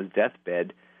said on his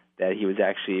deathbed that he was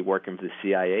actually working for the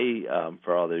CIA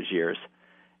for all those years.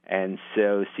 And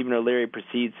so Stephen O'Leary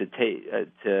proceeds to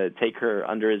take her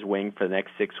under his wing for the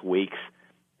next 6 weeks,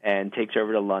 and takes her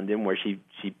over to London, where she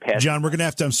passed. John, we're going to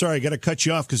have to, I'm sorry, I got to cut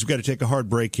you off because we've got to take a hard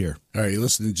break here. All right, you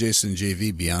listen to Jason and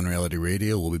JV, Beyond Reality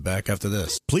Radio. We'll be back after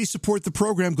this. Please support the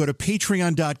program. Go to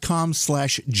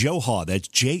patreon.com/Johaw. That's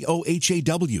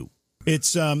JOHAW.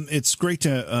 It's great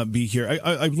to be here.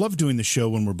 I love doing the show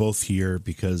when we're both here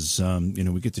because,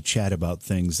 we get to chat about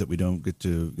things that we don't get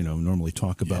to, normally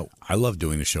talk about. I love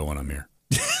doing the show when I'm here.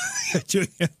 It's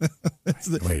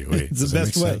the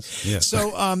best way. Yeah.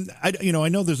 So, I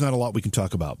know there's not a lot we can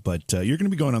talk about, but you're going to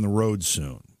be going on the road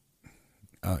soon.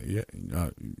 Yeah.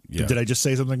 Did I just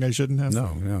say something I shouldn't have?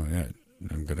 No, yeah.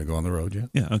 I'm going to go on the road, yeah.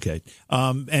 Yeah, okay.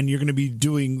 And you're going to be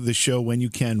doing the show when you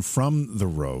can from the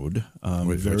road,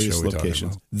 various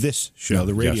locations. This show,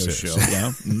 the radio show,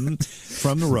 yeah,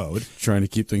 from the road. Trying to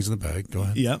keep things in the bag. Go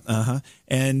ahead. Yeah,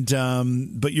 And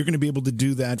but you're going to be able to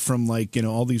do that from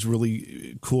all these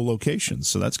really cool locations.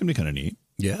 So that's going to be kind of neat.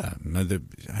 Yeah,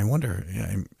 I wonder.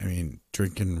 Yeah, I mean,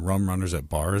 drinking rum runners at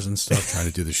bars and stuff, trying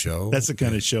to do the show. That's the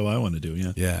kind of show I want to do.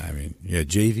 Yeah. Yeah, I mean,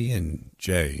 JV and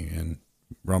Jay and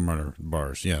rum runner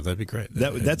bars. Yeah, that'd be great.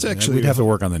 That's actually, we'd have to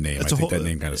work on the name. I think that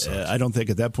name kind of sucks. I don't think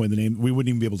at that point the name, we wouldn't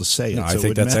even be able to say it. No, I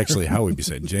think that's actually how we'd be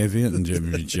saying JV and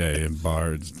Jay and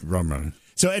bars rum runner.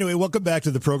 So anyway, welcome back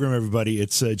to the program, everybody.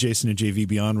 It's Jason and JV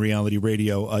Beyond Reality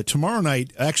Radio. Tomorrow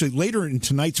night, actually later in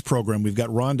tonight's program, we've got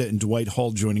Rhonda and Dwight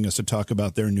Hull joining us to talk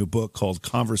about their new book called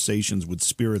Conversations with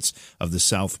Spirits of the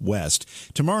Southwest.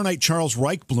 Tomorrow night, Charles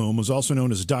Reichblum, who's also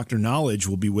known as Dr. Knowledge,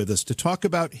 will be with us to talk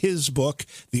about his book,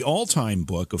 the all-time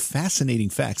book of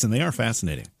fascinating facts, and they are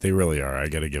fascinating. They really are. I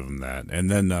got to give them that. And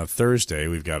then Thursday,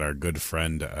 we've got our good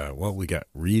friend, we got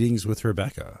readings with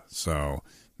Rebecca. So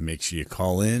make sure you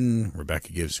call in.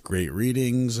 Rebecca gives great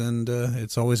readings, and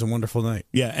it's always a wonderful night.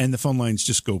 Yeah, and the phone lines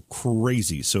just go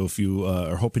crazy. So if you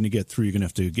are hoping to get through, you're going to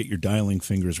have to get your dialing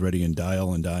fingers ready and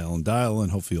dial,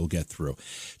 and hopefully you'll get through.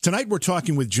 Tonight we're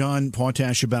talking with John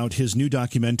Potash about his new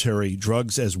documentary,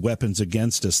 Drugs as Weapons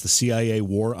Against Us, the CIA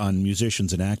War on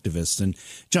Musicians and Activists. And,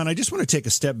 John, I just want to take a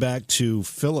step back to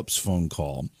Philip's phone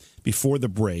call before the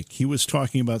break. He was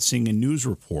talking about seeing a news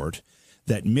report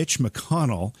that Mitch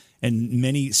McConnell and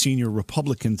many senior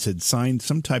Republicans had signed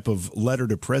some type of letter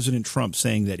to President Trump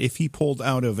saying that if he pulled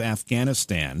out of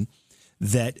Afghanistan,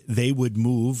 that they would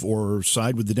move or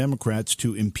side with the Democrats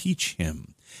to impeach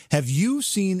him. Have you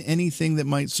seen anything that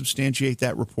might substantiate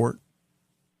that report?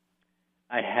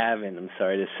 I haven't, I'm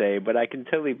sorry to say, but I can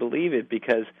totally believe it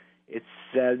because it's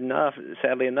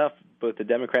sadly enough, both the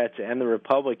Democrats and the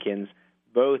Republicans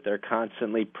both are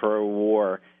constantly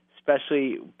pro-war,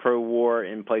 especially pro-war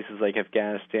in places like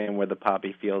Afghanistan where the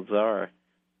poppy fields are.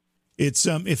 It's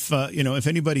if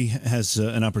anybody has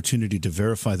an opportunity to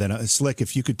verify that, Slick,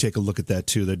 if you could take a look at that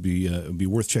too, that'd be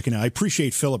worth checking out. I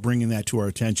appreciate Philip bringing that to our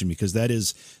attention because that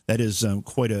is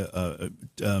quite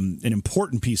an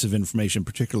important piece of information,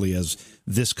 particularly as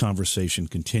this conversation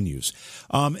continues.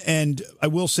 And I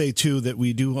will say too that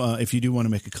we do, if you do want to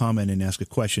make a comment and ask a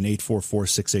question,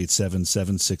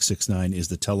 844-687-7669 is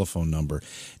the telephone number.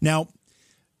 Now,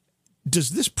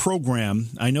 does this program,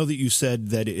 I know that you said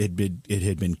that it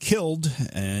had been killed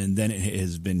and then it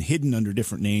has been hidden under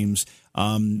different names.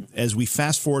 As we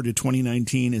fast forward to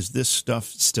 2019, is this stuff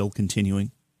still continuing?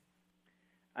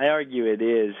 I argue it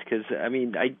is because, I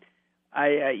mean, I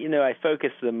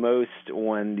focus the most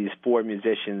on these four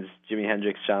musicians, Jimi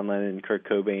Hendrix, John Lennon, Kurt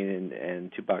Cobain,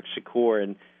 and Tupac Shakur.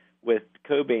 And with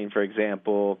Cobain, for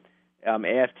example,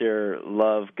 after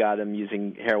Love got him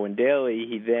using heroin daily,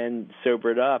 he then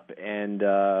sobered up and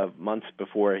months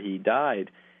before he died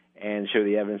and showed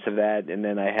the evidence of that. And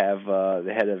then I have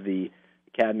the head of the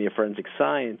Academy of Forensic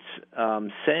Science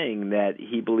saying that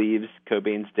he believes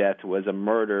Cobain's death was a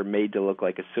murder made to look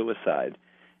like a suicide.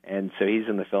 And so he's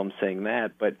in the film saying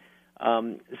that. But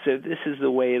so this is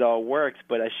the way it all works.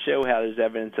 But I show how there's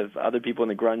evidence of other people in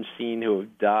the grunge scene who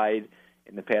have died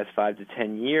in the past 5 to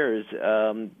 10 years.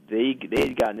 They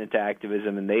had gotten into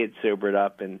activism and they had sobered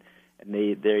up, and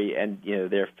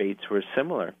their fates were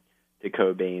similar to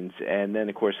Cobain's. And then,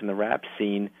 of course, in the rap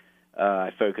scene,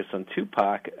 I focus on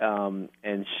Tupac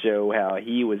and show how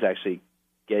he was actually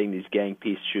getting these gang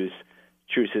peace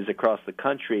truces across the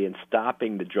country and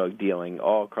stopping the drug dealing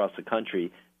all across the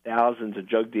country. Thousands of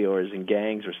drug dealers and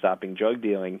gangs were stopping drug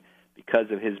dealing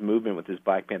because of his movement with his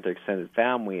Black Panther extended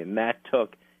family, and that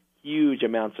took huge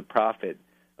amounts of profit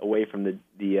away from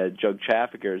the drug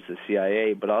traffickers, the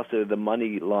CIA, but also the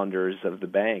money launderers of the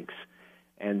banks.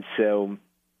 And so,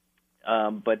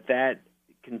 but that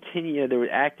continued, there was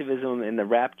activism in the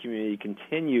rap community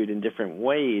continued in different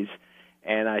ways,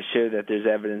 and I show that there's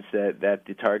evidence that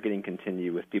the targeting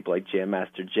continued with people like Jam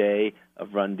Master Jay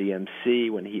of Run DMC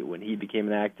when he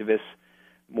became an activist.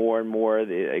 More and more,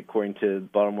 according to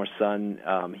Baltimore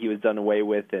Sun, he was done away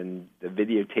with, and the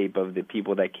videotape of the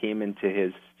people that came into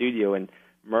his studio and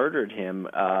murdered him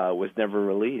was never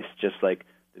released, just like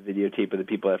the videotape of the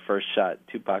people that first shot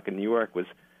Tupac in New York was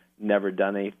never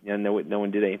done. No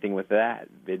one did anything with that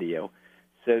video.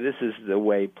 So this is the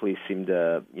way police seem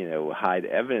to, hide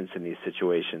evidence in these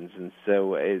situations. And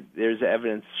so there's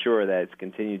evidence, sure, that it's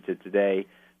continued to today,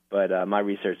 but my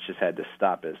research just had to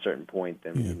stop at a certain point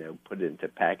and, put it into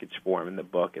package form in the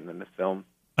book and then the film.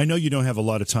 I know you don't have a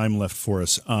lot of time left for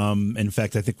us. In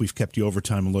fact, I think we've kept you over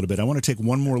time a little bit. I want to take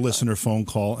one more listener phone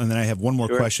call, and then I have one more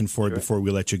question for you before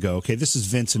we let you go. Okay, this is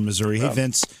Vince in Missouri. Hey,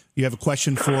 Vince, you have a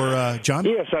question for John?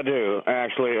 Yes, I do,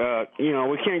 actually.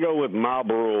 We can't go with mob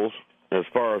rules as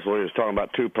far as what he was talking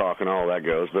about Tupac and all that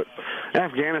goes, but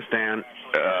Afghanistan,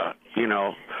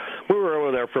 we were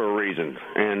over there for a reason.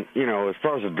 And, as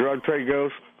far as the drug trade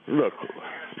goes, look,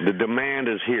 the demand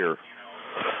is here.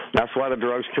 That's why the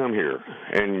drugs come here.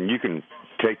 And you can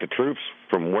take the troops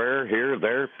from where, here,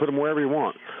 there, put them wherever you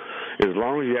want. As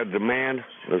long as you have demand,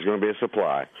 there's going to be a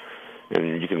supply.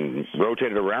 And you can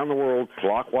rotate it around the world,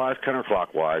 clockwise,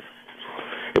 counterclockwise.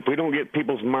 If we don't get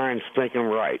people's minds thinking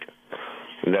right,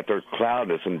 and that they're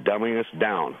clouding us and dumbing us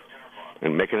down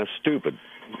and making us stupid,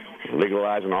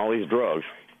 legalizing all these drugs,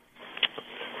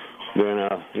 then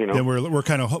then we're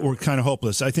kind of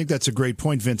hopeless. I think that's a great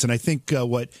point, Vince. And I think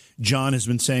what John has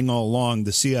been saying all along,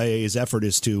 the CIA's effort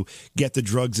is to get the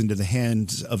drugs into the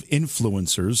hands of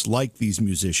influencers like these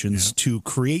musicians to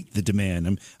create the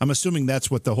demand. I'm assuming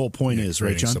that's what the whole point is,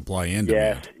 right, John? Supply and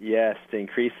demand. Yes, to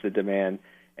increase the demand.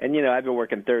 And, I've been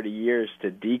working 30 years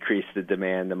to decrease the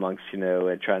demand amongst,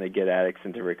 and trying to get addicts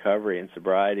into recovery and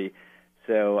sobriety.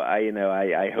 So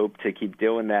I hope to keep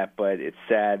doing that, but it's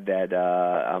sad that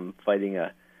I'm fighting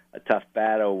a tough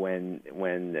battle when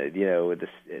the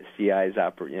CI's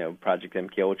Project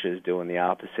MK Ultra is doing the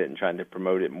opposite and trying to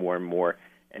promote it more and more,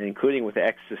 and including with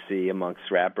ecstasy amongst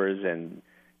rappers and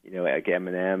like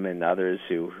Eminem and others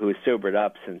who has sobered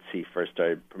up since he first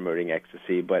started promoting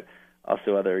ecstasy, but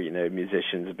also other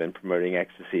musicians have been promoting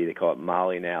ecstasy. They call it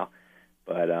Molly now,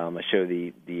 but I show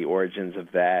the origins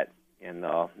of that and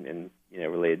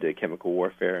related to chemical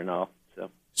warfare and all.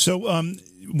 So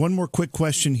one more quick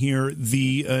question here.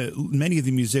 The many of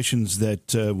the musicians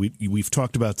that we've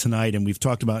talked about tonight and we've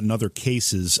talked about in other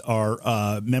cases are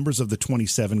members of the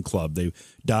 27 Club. They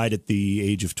died at the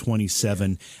age of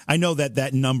 27. I know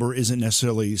that number isn't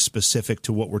necessarily specific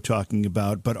to what we're talking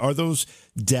about, but are those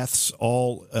deaths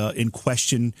all in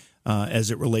question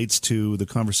as it relates to the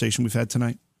conversation we've had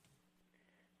tonight?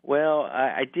 Well,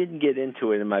 I didn't get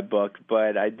into it in my book,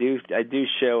 but I do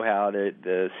show how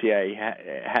the CIA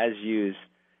has used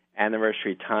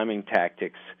anniversary timing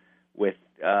tactics with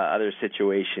other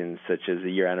situations, such as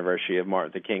the year anniversary of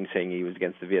Martin Luther King saying he was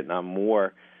against the Vietnam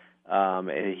War,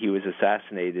 and he was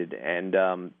assassinated, and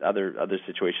other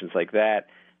situations like that.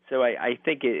 So I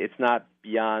think it's not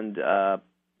beyond the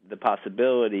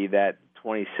possibility that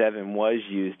 27 was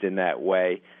used in that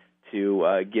way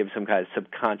to give some kind of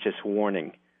subconscious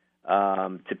warning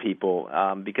to people,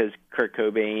 because Kurt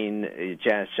Cobain,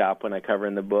 Janis Joplin, I cover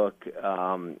in the book,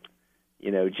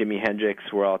 Jimi Hendrix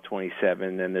were all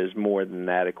 27, and there's more than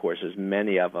that, of course. There's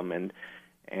many of them, and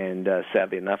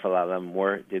sadly enough, a lot of them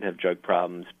did have drug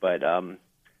problems. But I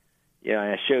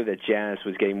show that Janis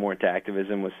was getting more into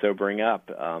activism, was sobering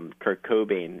up. Kurt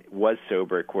Cobain was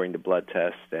sober according to blood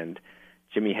tests, and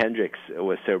Jimi Hendrix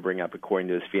was sobering up according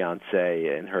to his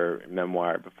fiancée in her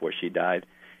memoir before she died.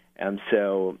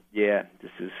 So, this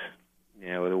is,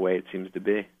 the way it seems to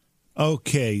be.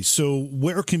 Okay, so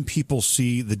where can people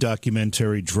see the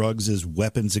documentary Drugs as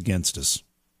Weapons Against Us?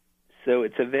 So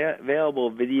it's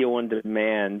available video on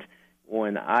demand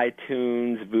on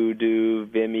iTunes, Vudu,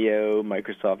 Vimeo,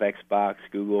 Microsoft Xbox,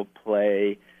 Google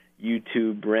Play,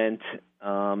 YouTube, Rent.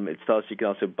 You can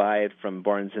also buy it from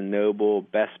Barnes & Noble,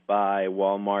 Best Buy,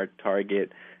 Walmart,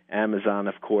 Target, Amazon,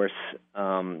 of course,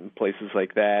 places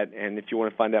like that. And if you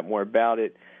want to find out more about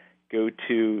it, go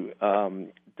to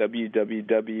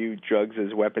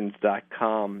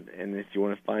www.drugsasweapons.com. And if you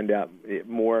want to find out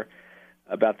more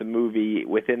about the movie,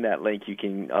 within that link, you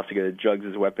can also go to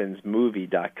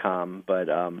drugsasweaponsmovie.com. But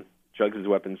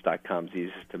drugsasweapons.com is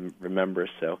easiest to remember.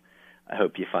 So I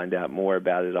hope you find out more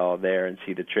about it all there and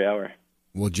see the trailer.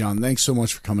 Well, John, thanks so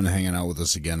much for coming and hanging out with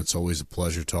us again. It's always a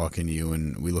pleasure talking to you,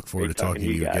 and we look forward to talking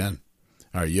to you again.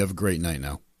 All right, you have a great night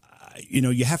now.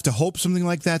 You have to hope something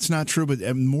like that's not true, but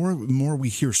the more we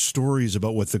hear stories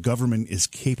about what the government is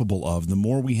capable of, the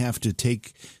more we have to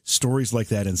take stories like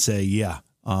that and say,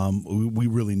 we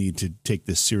really need to take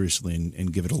this seriously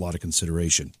and give it a lot of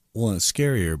consideration. Well, it's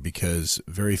scarier because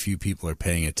very few people are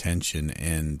paying attention,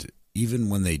 and even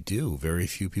when they do, very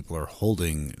few people are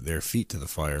holding their feet to the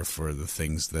fire for the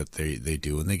things that they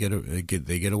do, and they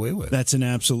get away with. That's an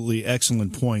absolutely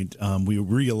excellent point. We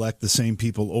reelect the same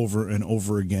people over and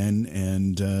over again,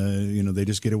 and they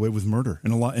just get away with murder,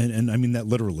 and I mean that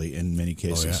literally in many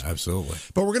cases. Oh, yeah, absolutely.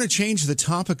 But we're going to change the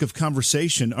topic of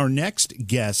conversation. Our next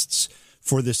guests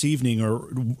for this evening are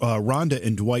Rhonda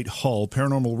and Dwight Hull,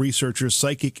 paranormal researchers,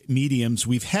 psychic mediums.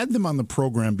 We've had them on the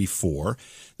program before.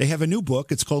 They have a new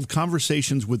book. It's called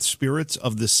Conversations with Spirits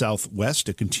of the Southwest,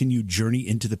 a continued journey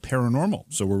into the paranormal.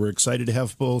 So we're excited to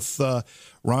have both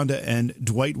Rhonda and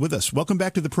Dwight with us. Welcome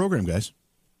back to the program, guys.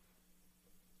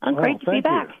 I'm great to be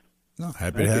back. No,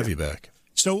 happy to have you back.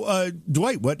 So,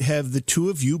 Dwight, what have the two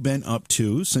of you been up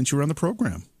to since you were on the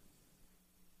program?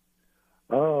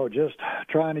 Oh, just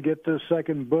trying to get this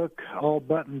second book all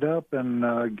buttoned up and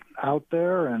out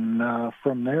there, and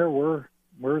from there we're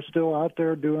still out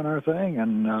there doing our thing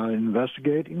and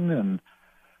investigating and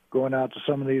going out to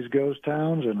some of these ghost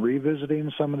towns and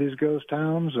revisiting some of these ghost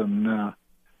towns, and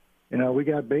we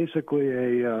got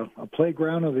basically a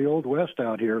playground of the Old West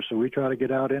out here, so we try to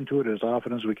get out into it as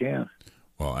often as we can.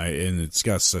 Well, and it's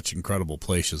got such incredible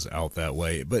places out that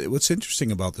way. But what's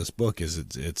interesting about this book is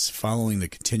it's following the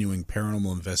continuing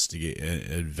paranormal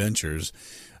adventures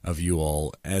of you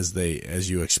all as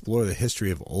you explore the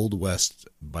history of Old West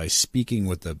by speaking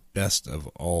with the best of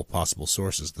all possible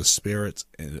sources, the spirits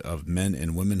of men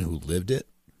and women who lived it.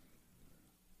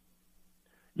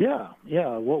 Yeah.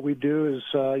 What we do is,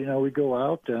 we go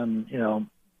out and,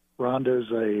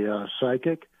 Rhonda's a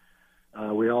psychic.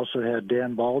 We also had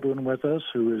Dan Baldwin with us,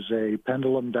 who is a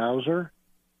pendulum dowser,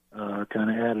 kind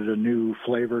of added a new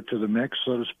flavor to the mix,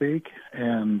 so to speak.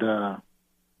 And,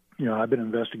 I've been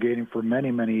investigating for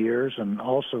many, many years and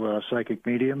also a psychic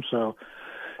medium. So,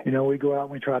 we go out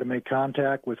and we try to make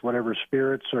contact with whatever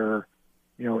spirits are,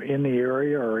 in the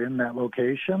area or in that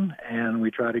location. And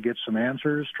we try to get some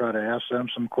answers, try to ask them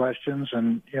some questions.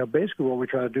 And, basically what we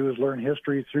try to do is learn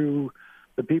history through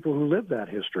the people who live that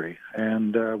history,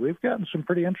 and we've gotten some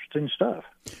pretty interesting stuff.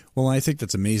 Well, I think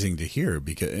that's amazing to hear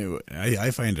because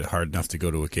I find it hard enough to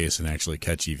go to a case and actually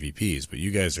catch EVPs, but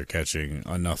you guys are catching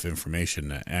enough information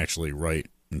to actually write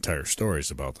entire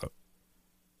stories about that.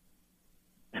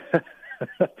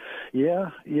 Yeah.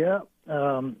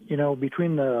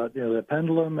 Between the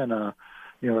pendulum and a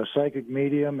psychic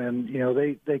medium, and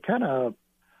they kind of.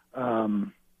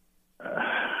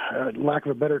 Lack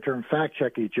of a better term, fact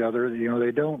check each other.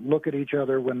 They don't look at each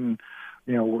other when,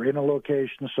 we're in a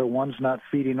location, so one's not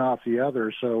feeding off the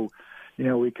other. So,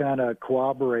 we kind of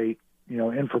corroborate,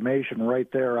 information right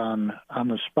there on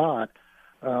the spot.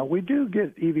 We do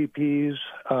get EVPs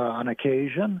on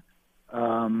occasion,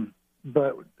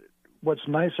 but what's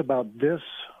nice about this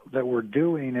that we're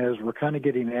doing is we're kind of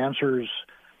getting answers,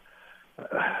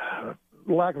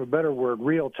 lack of a better word,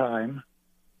 real time.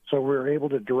 So we're able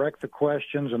to direct the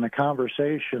questions and the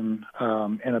conversation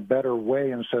in a better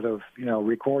way instead of,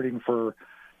 recording for,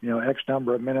 X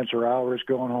number of minutes or hours,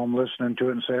 going home, listening to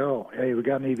it and say, oh, hey, we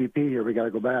got an EVP here, we got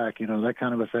to go back, that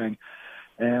kind of a thing.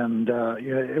 And,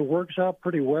 it works out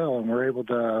pretty well, and we're able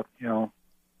to,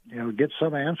 get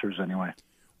some answers anyway.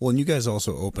 Well, and you guys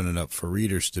also open it up for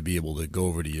readers to be able to go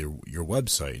over to your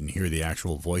website and hear the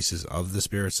actual voices of the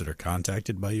spirits that are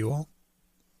contacted by you all?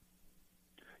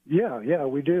 Yeah,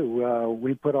 we do.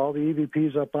 We put all the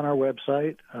EVPs up on our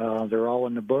website. They're all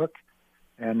in the book.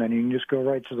 And then you can just go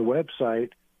right to the website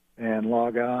and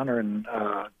log on and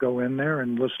go in there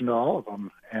and listen to all of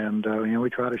them. And, we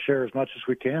try to share as much as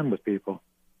we can with people.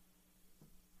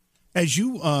 As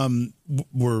you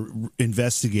were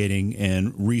investigating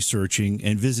and researching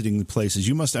and visiting the places,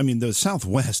 the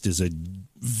Southwest is a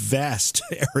vast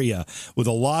area with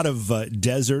a lot of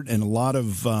desert and a lot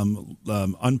of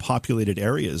unpopulated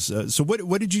areas. So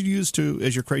what did you use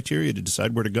as your criteria to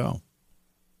decide where to go?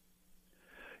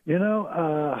 In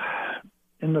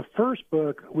the first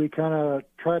book, we kind of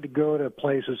tried to go to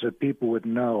places that people would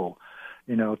know,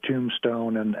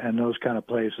 Tombstone and those kind of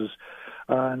places.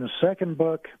 In the second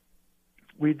book,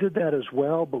 we did that as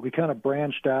well, but we kind of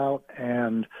branched out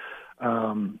and,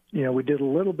 we did a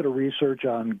little bit of research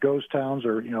on ghost towns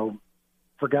or,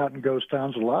 forgotten ghost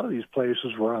towns. A lot of these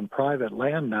places were on private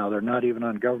land now. They're not even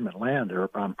on government land. They're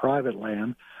on private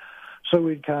land. So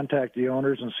we'd contact the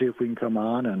owners and see if we can come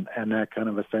on and that kind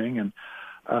of a thing. And,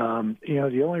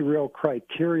 the only real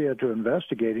criteria to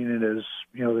investigating it is,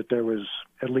 that there was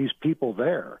at least people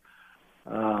there.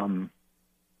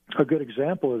 A good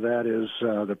example of that is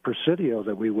the Presidio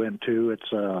that we went to.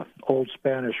 It's an old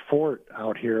Spanish fort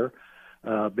out here,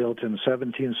 built in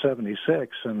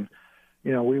 1776. And,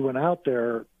 we went out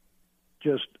there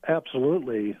just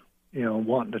absolutely,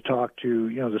 wanting to talk to,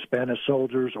 the Spanish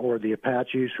soldiers or the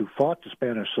Apaches who fought the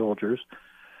Spanish soldiers.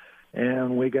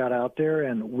 And we got out there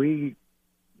and we,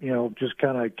 just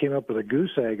kind of came up with a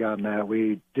goose egg on that.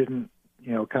 We didn't,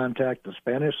 contact the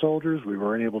Spanish soldiers. We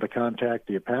weren't able to contact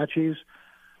the Apaches.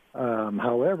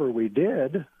 However, we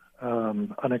did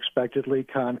unexpectedly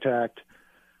contact,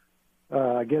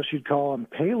 I guess you'd call them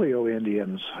Paleo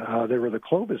Indians. They were the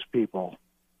Clovis people,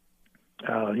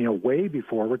 way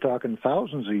before. We're talking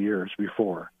thousands of years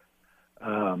before.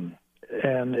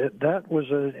 That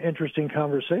was an interesting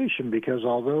conversation because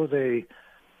although they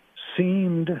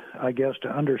seemed, I guess, to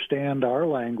understand our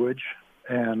language,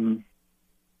 and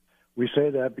we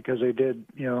say that because they did,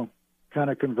 kind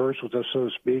of converse with us, so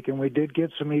to speak, and we did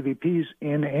get some EVPs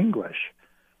in English,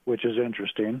 which is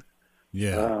interesting.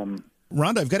 Yeah.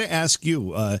 Rhonda, I've got to ask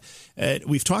you,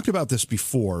 we've talked about this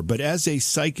before, but as a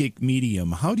psychic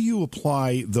medium, how do you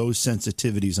apply those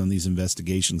sensitivities on these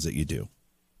investigations that you do?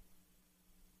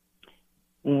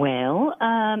 Well,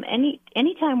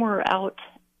 anytime we're out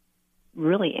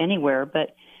really anywhere,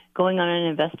 but going on an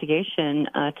investigation,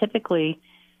 typically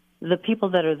the people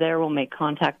that are there will make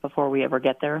contact before we ever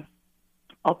get there.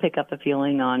 I'll pick up a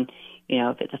feeling on,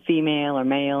 if it's a female or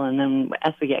male, and then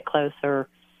as we get closer,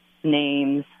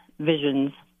 names,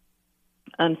 visions.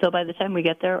 So by the time we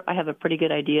get there, I have a pretty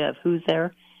good idea of who's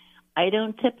there. I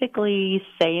don't typically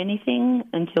say anything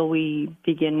until we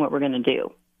begin what we're going to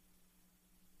do.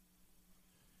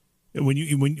 When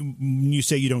you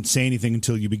say you don't say anything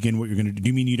until you begin what you're going to do, do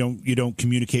you mean you don't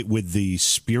communicate with the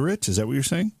spirit? Is that what you're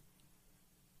saying?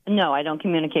 No, I don't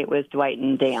communicate with Dwight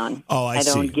and Dan. Oh, I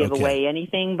see. I don't give away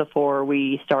anything before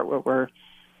we start what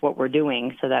we're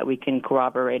doing, so that we can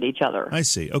corroborate each other. I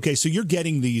see. Okay, so you're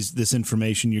getting this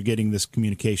information, you're getting this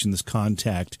communication, this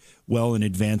contact well in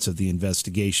advance of the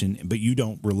investigation, but you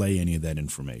don't relay any of that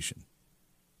information.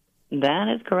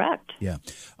 That is correct. Yeah.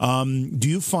 Do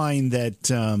you find that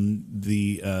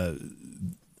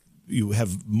you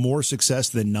have more success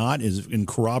than not in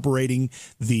corroborating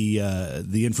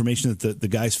the information that the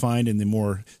guys find in the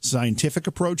more scientific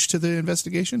approach to the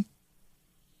investigation?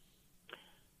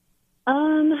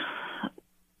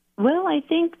 Well, I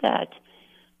think that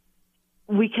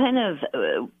we kind of,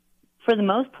 for the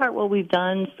most part, what we've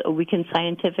done, so we can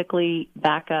scientifically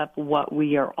back up what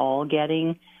we are all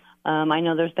getting. I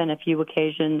know there's been a few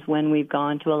occasions when we've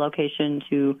gone to a location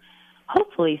to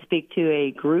hopefully speak to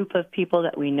a group of people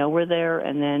that we know were there,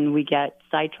 and then we get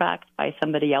sidetracked by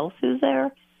somebody else who's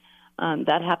there.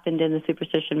 That happened in the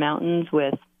Superstition Mountains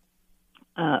with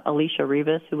Alicia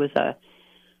Rivas, who was a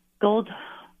gold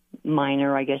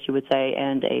miner, I guess you would say,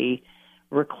 and a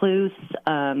recluse.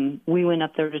 We went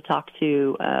up there to talk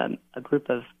to a group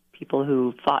of people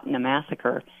who fought in a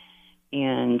massacre,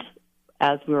 and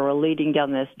as we were leading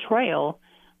down this trail,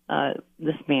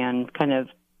 this man kind of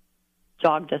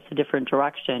jogged us a different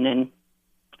direction, and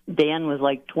Dan was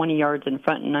like 20 yards in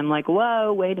front, and I'm like,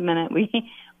 whoa, wait a minute,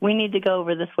 we need to go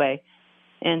over this way.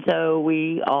 And so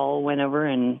we all went over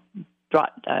and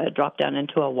dropped down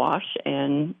into a wash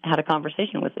and had a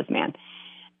conversation with this man.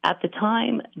 At the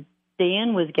time,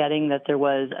 Dan was getting that there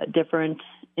was a different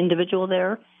individual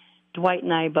there. Dwight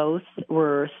and I both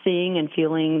were seeing and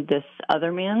feeling this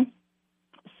other man.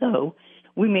 So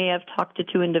we may have talked to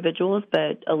two individuals,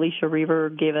 but Alicia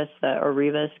Rivas gave us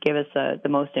the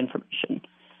most information.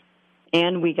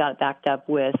 And we got backed up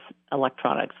with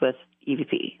electronics, with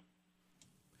EVP.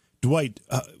 Dwight,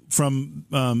 from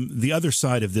the other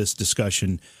side of this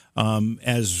discussion,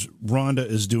 as Rhonda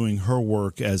is doing her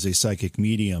work as a psychic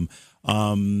medium,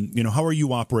 how are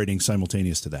you operating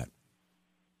simultaneous to that?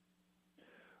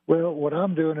 Well, what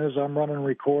I'm doing is I'm running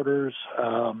recorders.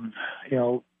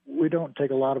 We don't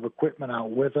take a lot of equipment out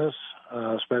with us,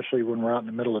 especially when we're out in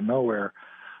the middle of nowhere.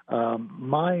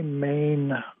 My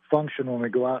main function when we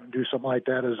go out and do something like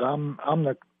that is I'm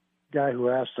the guy who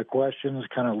asks the questions,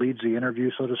 kind of leads the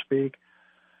interview, so to speak.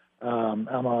 I'm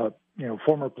a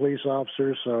former police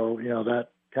officer, so that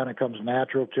kind of comes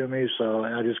natural to me. So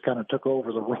I just kind of took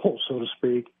over the role, so to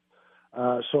speak.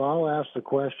 So I'll ask the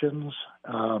questions.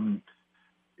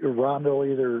 Rhonda will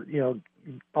either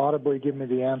audibly give me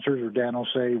the answers, or Dan will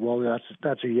say, well,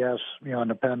 that's a yes, on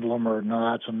the pendulum, or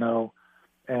no, that's a no.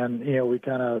 And, we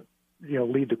kind of,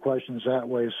 lead the questions that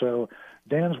way. So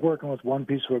Dan's working with one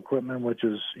piece of equipment, which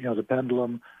is, the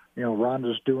pendulum.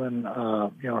 Rhonda's doing,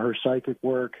 her psychic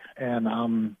work, and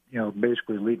I'm,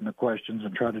 basically leading the questions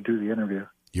and trying to do the interview.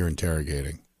 You're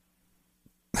interrogating.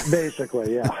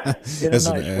 Basically, yeah.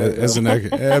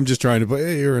 I'm just trying to put.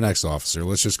 Hey, you're an ex-officer.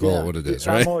 Let's just call it what it is,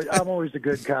 right? I'm always the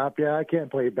good cop. Yeah, I can't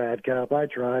play bad cop. I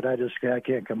tried. I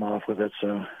can't come off with it.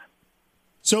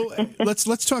 So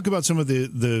let's talk about some of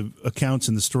the accounts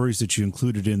and the stories that you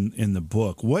included in the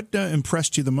book. What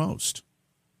impressed you the most?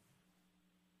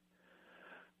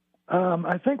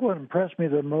 I think what impressed me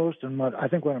the most, and what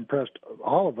impressed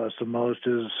all of us the most,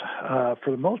 is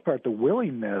for the most part the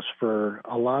willingness for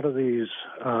a lot of these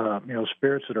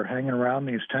spirits that are hanging around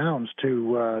these towns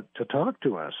to talk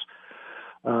to us.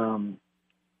 Doing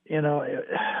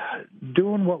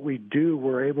what we do,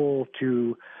 we're able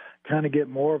to kind of get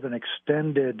more of an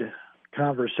extended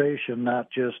conversation, not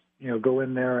just go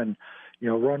in there and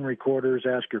run recorders,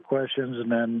 ask your questions,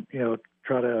 and then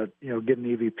try to get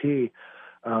an EVP.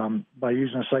 By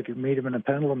using a psychic medium and a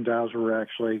pendulum dowser, we're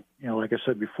actually, like I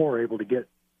said before, able to get,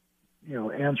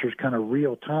 answers kind of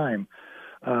real time.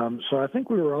 So I think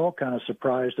we were all kind of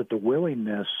surprised at the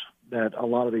willingness that a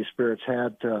lot of these spirits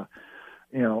had to,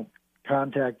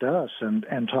 contact us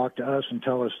and talk to us and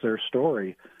tell us their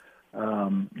story.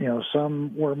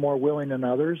 Some were more willing than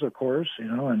others, of course,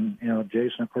 and,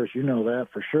 Jason, of course, that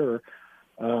for sure.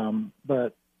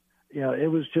 But,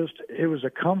 it was a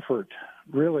comfort,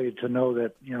 really, to know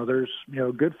that, there's,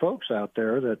 good folks out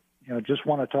there that, just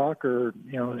want to talk, or,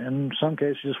 in some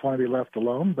cases just want to be left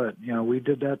alone. But, we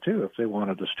did that too if they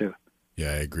wanted us to.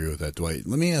 Yeah, I agree with that, Dwight.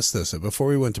 Let me ask this. Before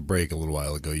we went to break a little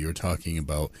while ago, you were talking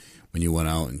about when you went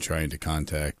out and trying to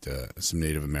contact some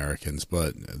Native Americans,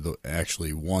 but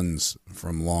actually ones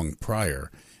from long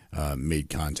prior made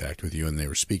contact with you, and they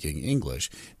were speaking English.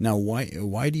 Now,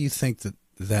 why do you think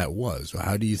that was?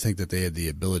 How do you think that they had the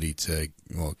ability to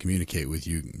communicate with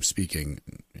you speaking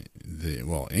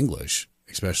English,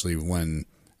 especially when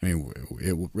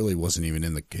it really wasn't even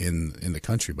in the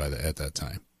country at that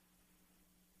time?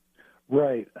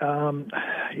 Right.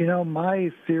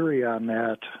 My theory on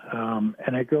that,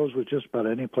 and it goes with just about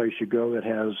any place you go that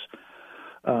has,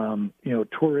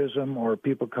 tourism or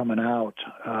people coming out,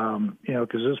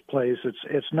 because this place,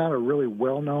 it's not a really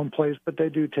well-known place, but they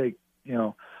do take,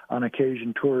 on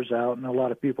occasion tours out, and a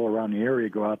lot of people around the area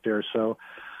go out there. So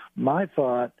my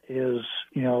thought is,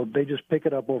 they just pick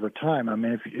it up over time. I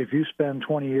mean, if you spend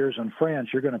 20 years in France,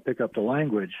 you're going to pick up the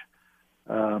language.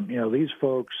 These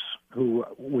folks who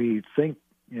we think,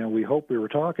 we hope we were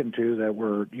talking to that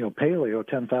were, paleo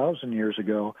 10,000 years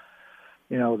ago,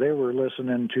 they were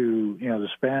listening to, the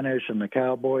Spanish and the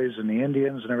cowboys and the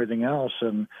Indians and everything else.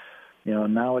 And,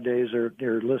 nowadays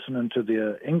they're listening to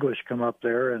the English come up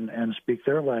there and speak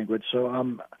their language. So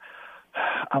I'm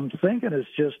thinking it's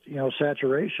just,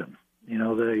 saturation.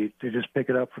 They just pick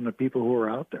it up from the people who are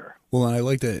out there. Well, I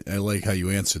like that. I like how you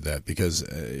answered that, because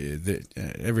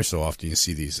every so often you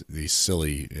see these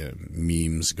silly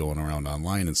memes going around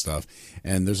online and stuff,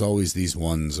 and there's always these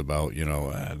ones about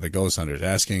the ghost hunters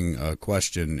asking a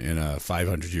question in a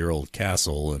 500-year-old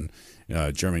castle and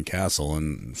German castle,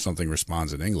 and something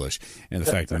responds in English. And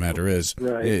the fact of the matter is,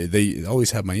 right. They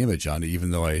always have my image on it,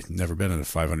 even though I've never been in a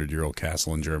 500-year-old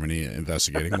castle in Germany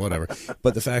investigating, whatever.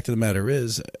 But the fact of the matter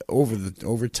is,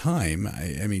 over time,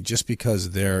 I mean, just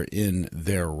because they're in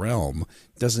their realm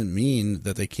doesn't mean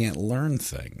that they can't learn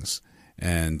things.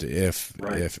 And if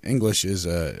English is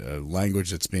a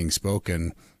language that's being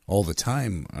spoken all the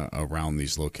time around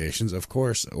these locations, of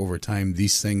course, over time,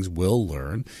 these things will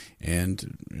learn,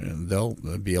 and they'll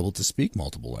be able to speak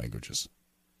multiple languages.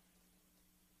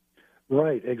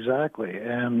 Right, exactly.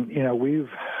 And,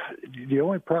 the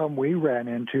only problem we ran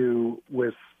into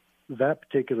with that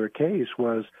particular case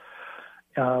was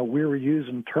we were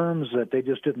using terms that they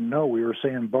just didn't know. We were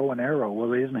saying bow and arrow. Well,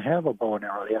 they didn't have a bow and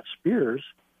arrow. They had spears.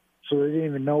 So they didn't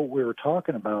even know what we were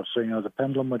talking about. So, the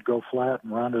pendulum would go flat,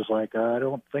 and Rhonda's like, I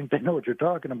don't think they know what you're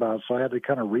talking about. So I had to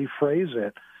kind of rephrase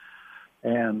it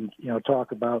and,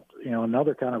 talk about,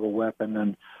 another kind of a weapon.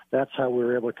 And that's how we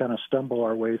were able to kind of stumble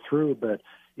our way through. But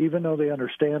even though they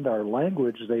understand our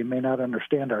language, they may not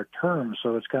understand our terms.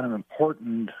 So it's kind of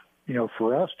important,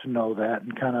 for us to know that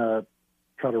and kind of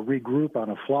try to regroup on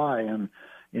a fly and,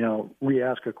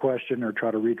 re-ask a question or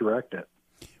try to redirect it.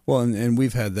 Well, and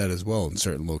we've had that as well in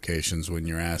certain locations when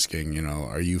you're asking,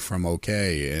 are you from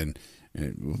OK? And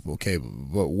Okay,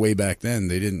 but way back then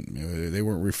they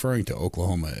weren't referring to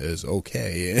Oklahoma as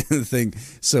okay.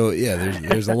 So yeah,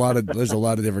 there's a lot of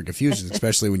different confusions,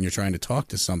 especially when you're trying to talk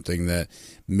to something that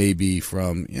may be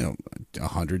from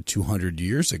 100, 200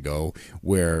 years ago,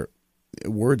 where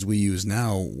words we use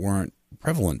now weren't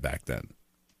prevalent back then.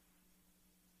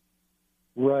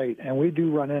 Right, and we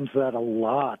do run into that a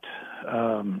lot.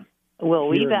 Well,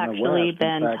 we've actually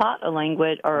been taught a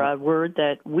language or a word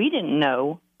that we didn't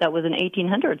know that was an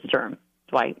 1800s term,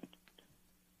 Dwight.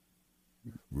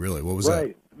 Really? What was that?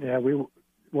 Right. Yeah, we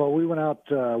went out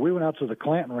to the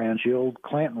Clanton Ranch, the old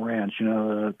Clanton Ranch,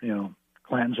 Clantons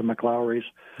and McLaury's.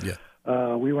 Yeah.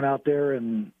 We went out there,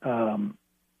 and on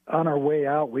our way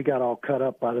out, we got all cut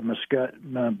up by the mesquite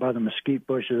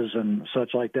bushes and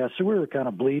such like that. So we were kind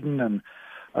of bleeding, and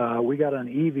we got an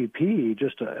EVP,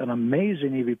 just an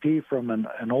amazing EVP from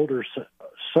an older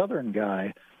Southern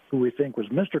guy who we think was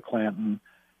Mr. Clanton.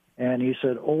 And he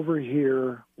said, over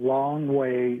here, long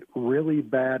way, really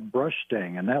bad brush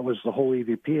sting. And that was the whole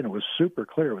EVP, and it was super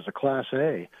clear. It was a Class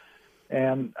A.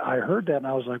 And I heard that, and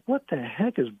I was like, what the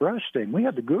heck is brush sting? We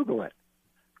had to Google it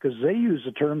because they used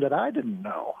a term that I didn't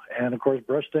know. And, of course,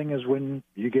 brush sting is when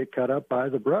you get cut up by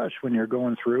the brush when you're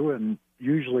going through, and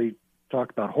usually talk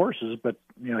about horses, but,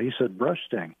 he said brush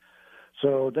sting.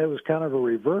 So that was kind of a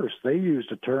reverse. They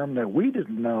used a term that we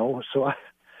didn't know, so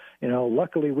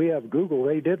luckily we have Google.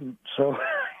 They didn't, so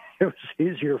it was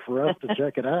easier for us to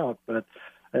check it out. But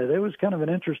it was kind of an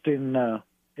interesting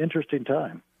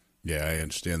time. Yeah, I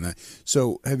understand that.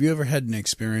 So have you ever had an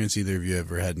experience, either of you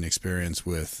ever had an experience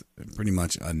with pretty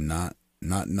much a not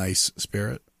nice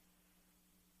spirit?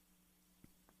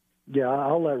 Yeah,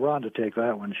 I'll let Rhonda take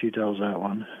that one. She tells that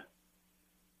one.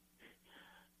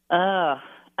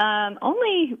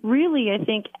 Only really, I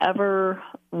think, ever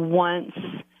once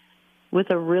with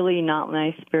a really not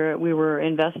nice spirit. We were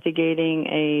investigating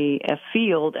a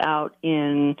field out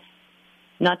in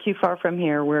not too far from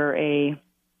here where it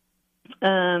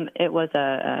was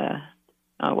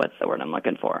what's the word I'm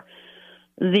looking for?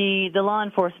 The law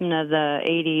enforcement of the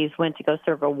 80s went to go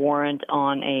serve a warrant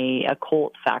on a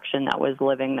cult faction that was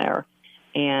living there.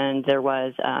 And there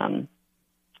was,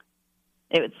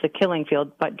 it's a killing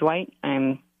field. But Dwight,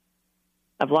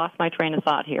 I've lost my train of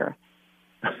thought here.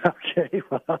 Okay,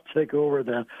 well, I'll take over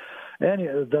then. And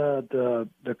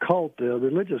the cult, the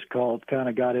religious cult, kind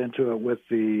of got into it with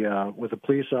the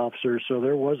police officers. So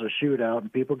there was a shootout,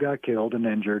 and people got killed and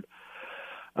injured.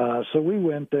 So we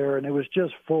went there, and it was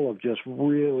just full of just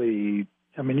really.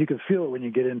 I mean, you can feel it when you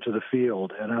get into the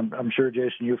field, and I'm sure,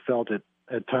 Jason, you felt it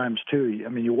at times too. I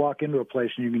mean, you walk into a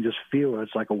place and you can just feel it.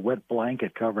 It's like a wet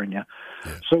blanket covering you.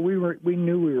 Yeah. So we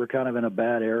knew we were kind of in a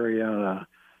bad area.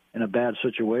 In a bad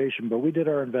situation, but we did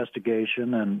our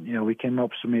investigation, and we came up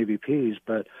with some EVPs.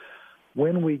 But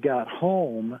when we got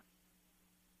home,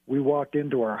 we walked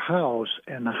into our house,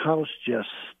 and the house just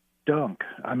stunk.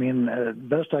 I mean,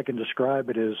 best I can describe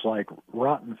it is like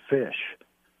rotten fish.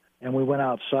 And we went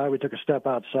outside. We took a step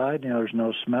outside. There's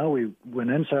no smell. We went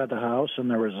inside the house, and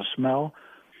there was a smell.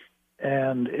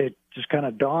 And it just kind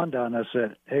of dawned on us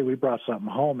that, hey, we brought something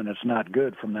home, and it's not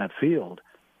good from that field.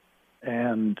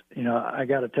 And, I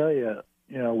got to tell you,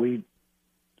 we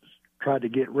tried to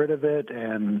get rid of it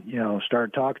and,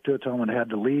 started talking to it, telling it had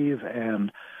to leave.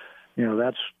 And,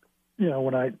 that's,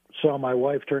 when I saw my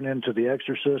wife turn into the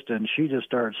exorcist, and she just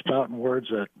started spouting words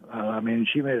that,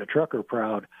 she made a trucker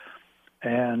proud.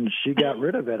 And she got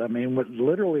rid of it. I mean,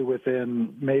 literally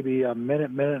within maybe a minute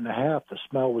and a half, the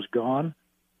smell was gone.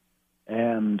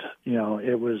 And,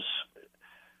 it was...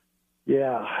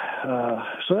 Yeah,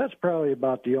 so that's probably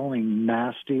about the only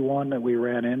nasty one that we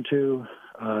ran into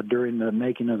during the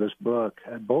making of this book,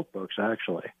 both books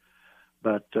actually.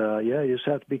 But, you just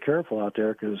have to be careful out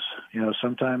there because,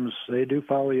 sometimes they do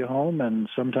follow you home and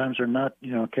sometimes they're not,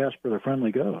 Casper the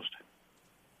Friendly Ghost.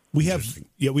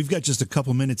 We've got just a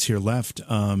couple minutes here left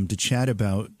to chat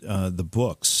about the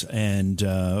books and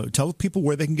tell people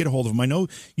where they can get a hold of them. I know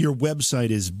your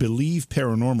website is Believe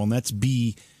Paranormal, and that's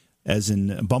B as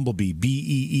in Bumblebee,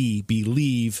 BEE,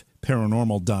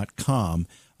 BelieveParanormal.com.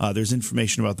 There's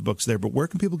information about the books there, but where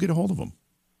can people get a hold of them?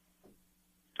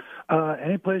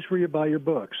 Any place where you buy your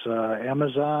books.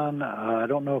 Amazon, I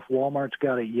don't know if Walmart's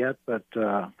got it yet, but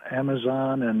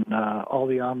Amazon and all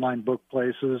the online book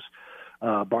places,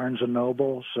 Barnes &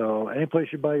 Noble. So any place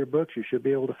you buy your books, you should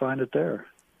be able to find it there.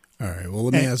 All right. Well,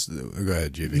 let me ask. Go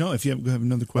ahead, JV. No, if you have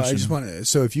another question. I just want to.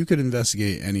 So if you could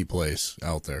investigate any place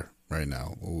out there right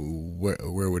now,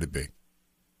 where would it be?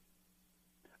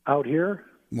 Out here?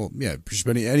 Well, yeah, just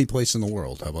any place in the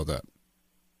world. How about that?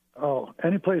 Oh,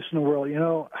 any place in the world.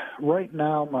 Right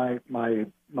now,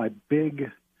 my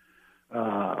big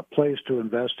place to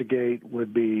investigate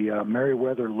would be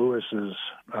Meriwether Lewis's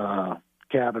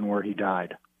cabin where he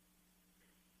died.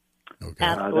 Okay.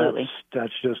 Absolutely.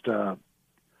 That's just a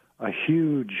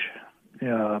huge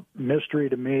mystery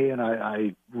to me, and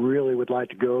I really would like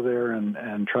to go there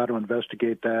and try to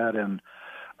investigate that and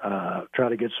try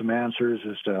to get some answers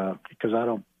because I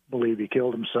don't believe he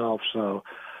killed himself. So,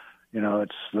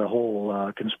 it's the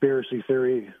whole conspiracy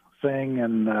theory thing,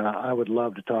 and I would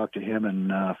love to talk to him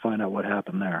and find out what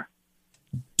happened there.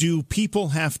 Do people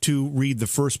have to read the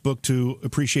first book to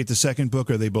appreciate the second book,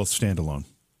 or are they both standalone?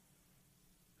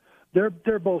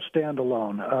 They're both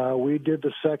standalone. We did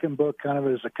the second book kind of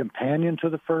as a companion to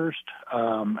the first,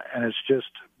 and it's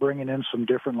just bringing in some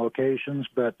different locations,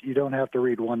 but you don't have to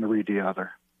read one to read the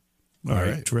other. All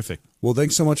right. Terrific. Well,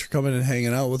 thanks so much for coming and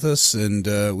hanging out with us, and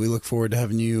we look forward to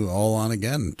having you all on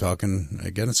again, talking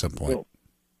again at some point. Well,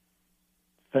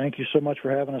 thank you so much for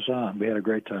having us on. We had a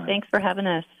great time. Thanks for having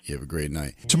us. You have a great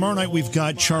night. Tomorrow night, we've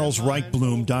got Charles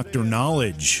Reichblum, Dr.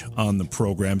 Knowledge, on the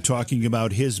program, talking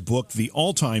about his book, The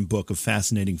All-Time Book of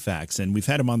Fascinating Facts. And we've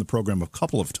had him on the program a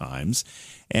couple of times,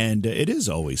 and it is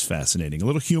always fascinating. A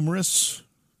little humorous,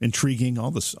 intriguing,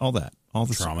 all that.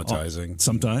 Traumatizing.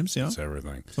 Sometimes, yeah. It's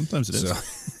everything. Sometimes it is. So,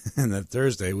 and then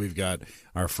Thursday, we've got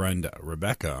our friend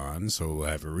Rebecca on. So we'll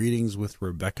have readings with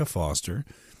Rebecca Foster,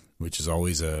 which is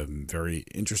always a very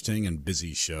interesting and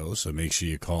busy show. So make sure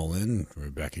you call in.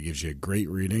 Rebecca gives you a great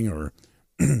reading or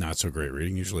not so great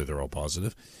reading. Usually they're all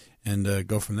positive. And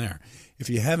go from there. If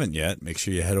you haven't yet, make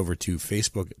sure you head over to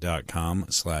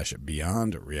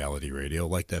facebook.com/Beyond Reality Radio.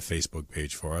 Like that Facebook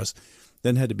page for us.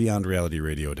 Then head to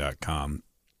beyondrealityradio.com.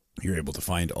 You're able to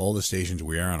find all the stations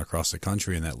we are on across the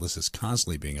country, and that list is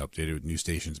constantly being updated with new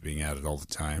stations being added all the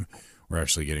time. We're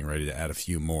actually getting ready to add a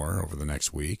few more over the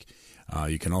next week.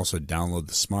 You can also download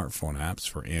the smartphone apps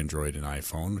for Android and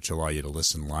iPhone, which allow you to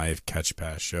listen live, catch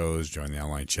past shows, join the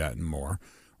online chat, and more.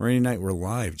 Or any night we're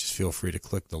live, just feel free to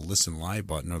click the Listen Live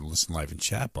button or the Listen Live and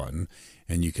Chat button,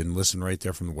 and you can listen right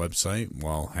there from the website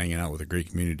while hanging out with a great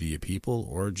community of people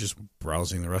or just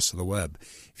browsing the rest of the web.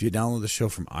 If you download the show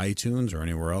from iTunes or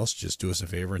anywhere else, just do us a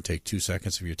favor and take 2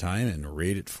 seconds of your time and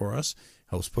rate it for us.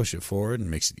 Helps push it forward and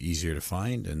makes it easier to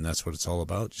find, and that's what it's all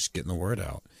about, just getting the word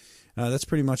out. That's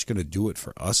pretty much going to do it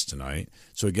for us tonight.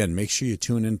 So again, make sure you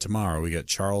tune in tomorrow. We got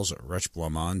Charles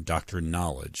Reichblum on, Dr.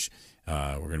 Knowledge.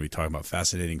 We're going to be talking about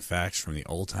fascinating facts from the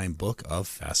All-Time Book of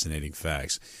Fascinating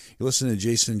Facts. You're listening to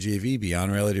Jason JV,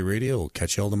 Beyond Reality Radio. We'll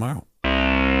catch you all tomorrow.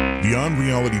 Beyond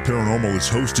Reality Paranormal is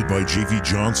hosted by J.V.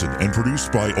 Johnson and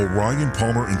produced by Orion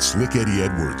Palmer and Slick Eddie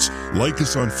Edwards. Like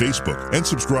us on Facebook and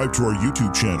subscribe to our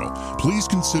YouTube channel. Please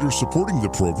consider supporting the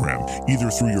program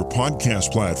either through your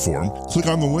podcast platform, click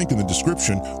on the link in the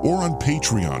description, or on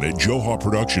Patreon at Joha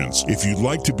Productions. If you'd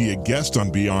like to be a guest on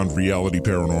Beyond Reality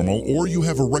Paranormal or you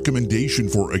have a recommendation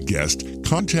for a guest,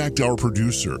 contact our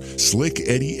producer, Slick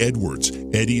Eddie Edwards.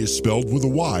 Eddie is spelled with a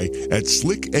Y at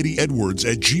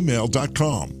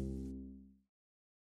slickeddieedwards@gmail.com.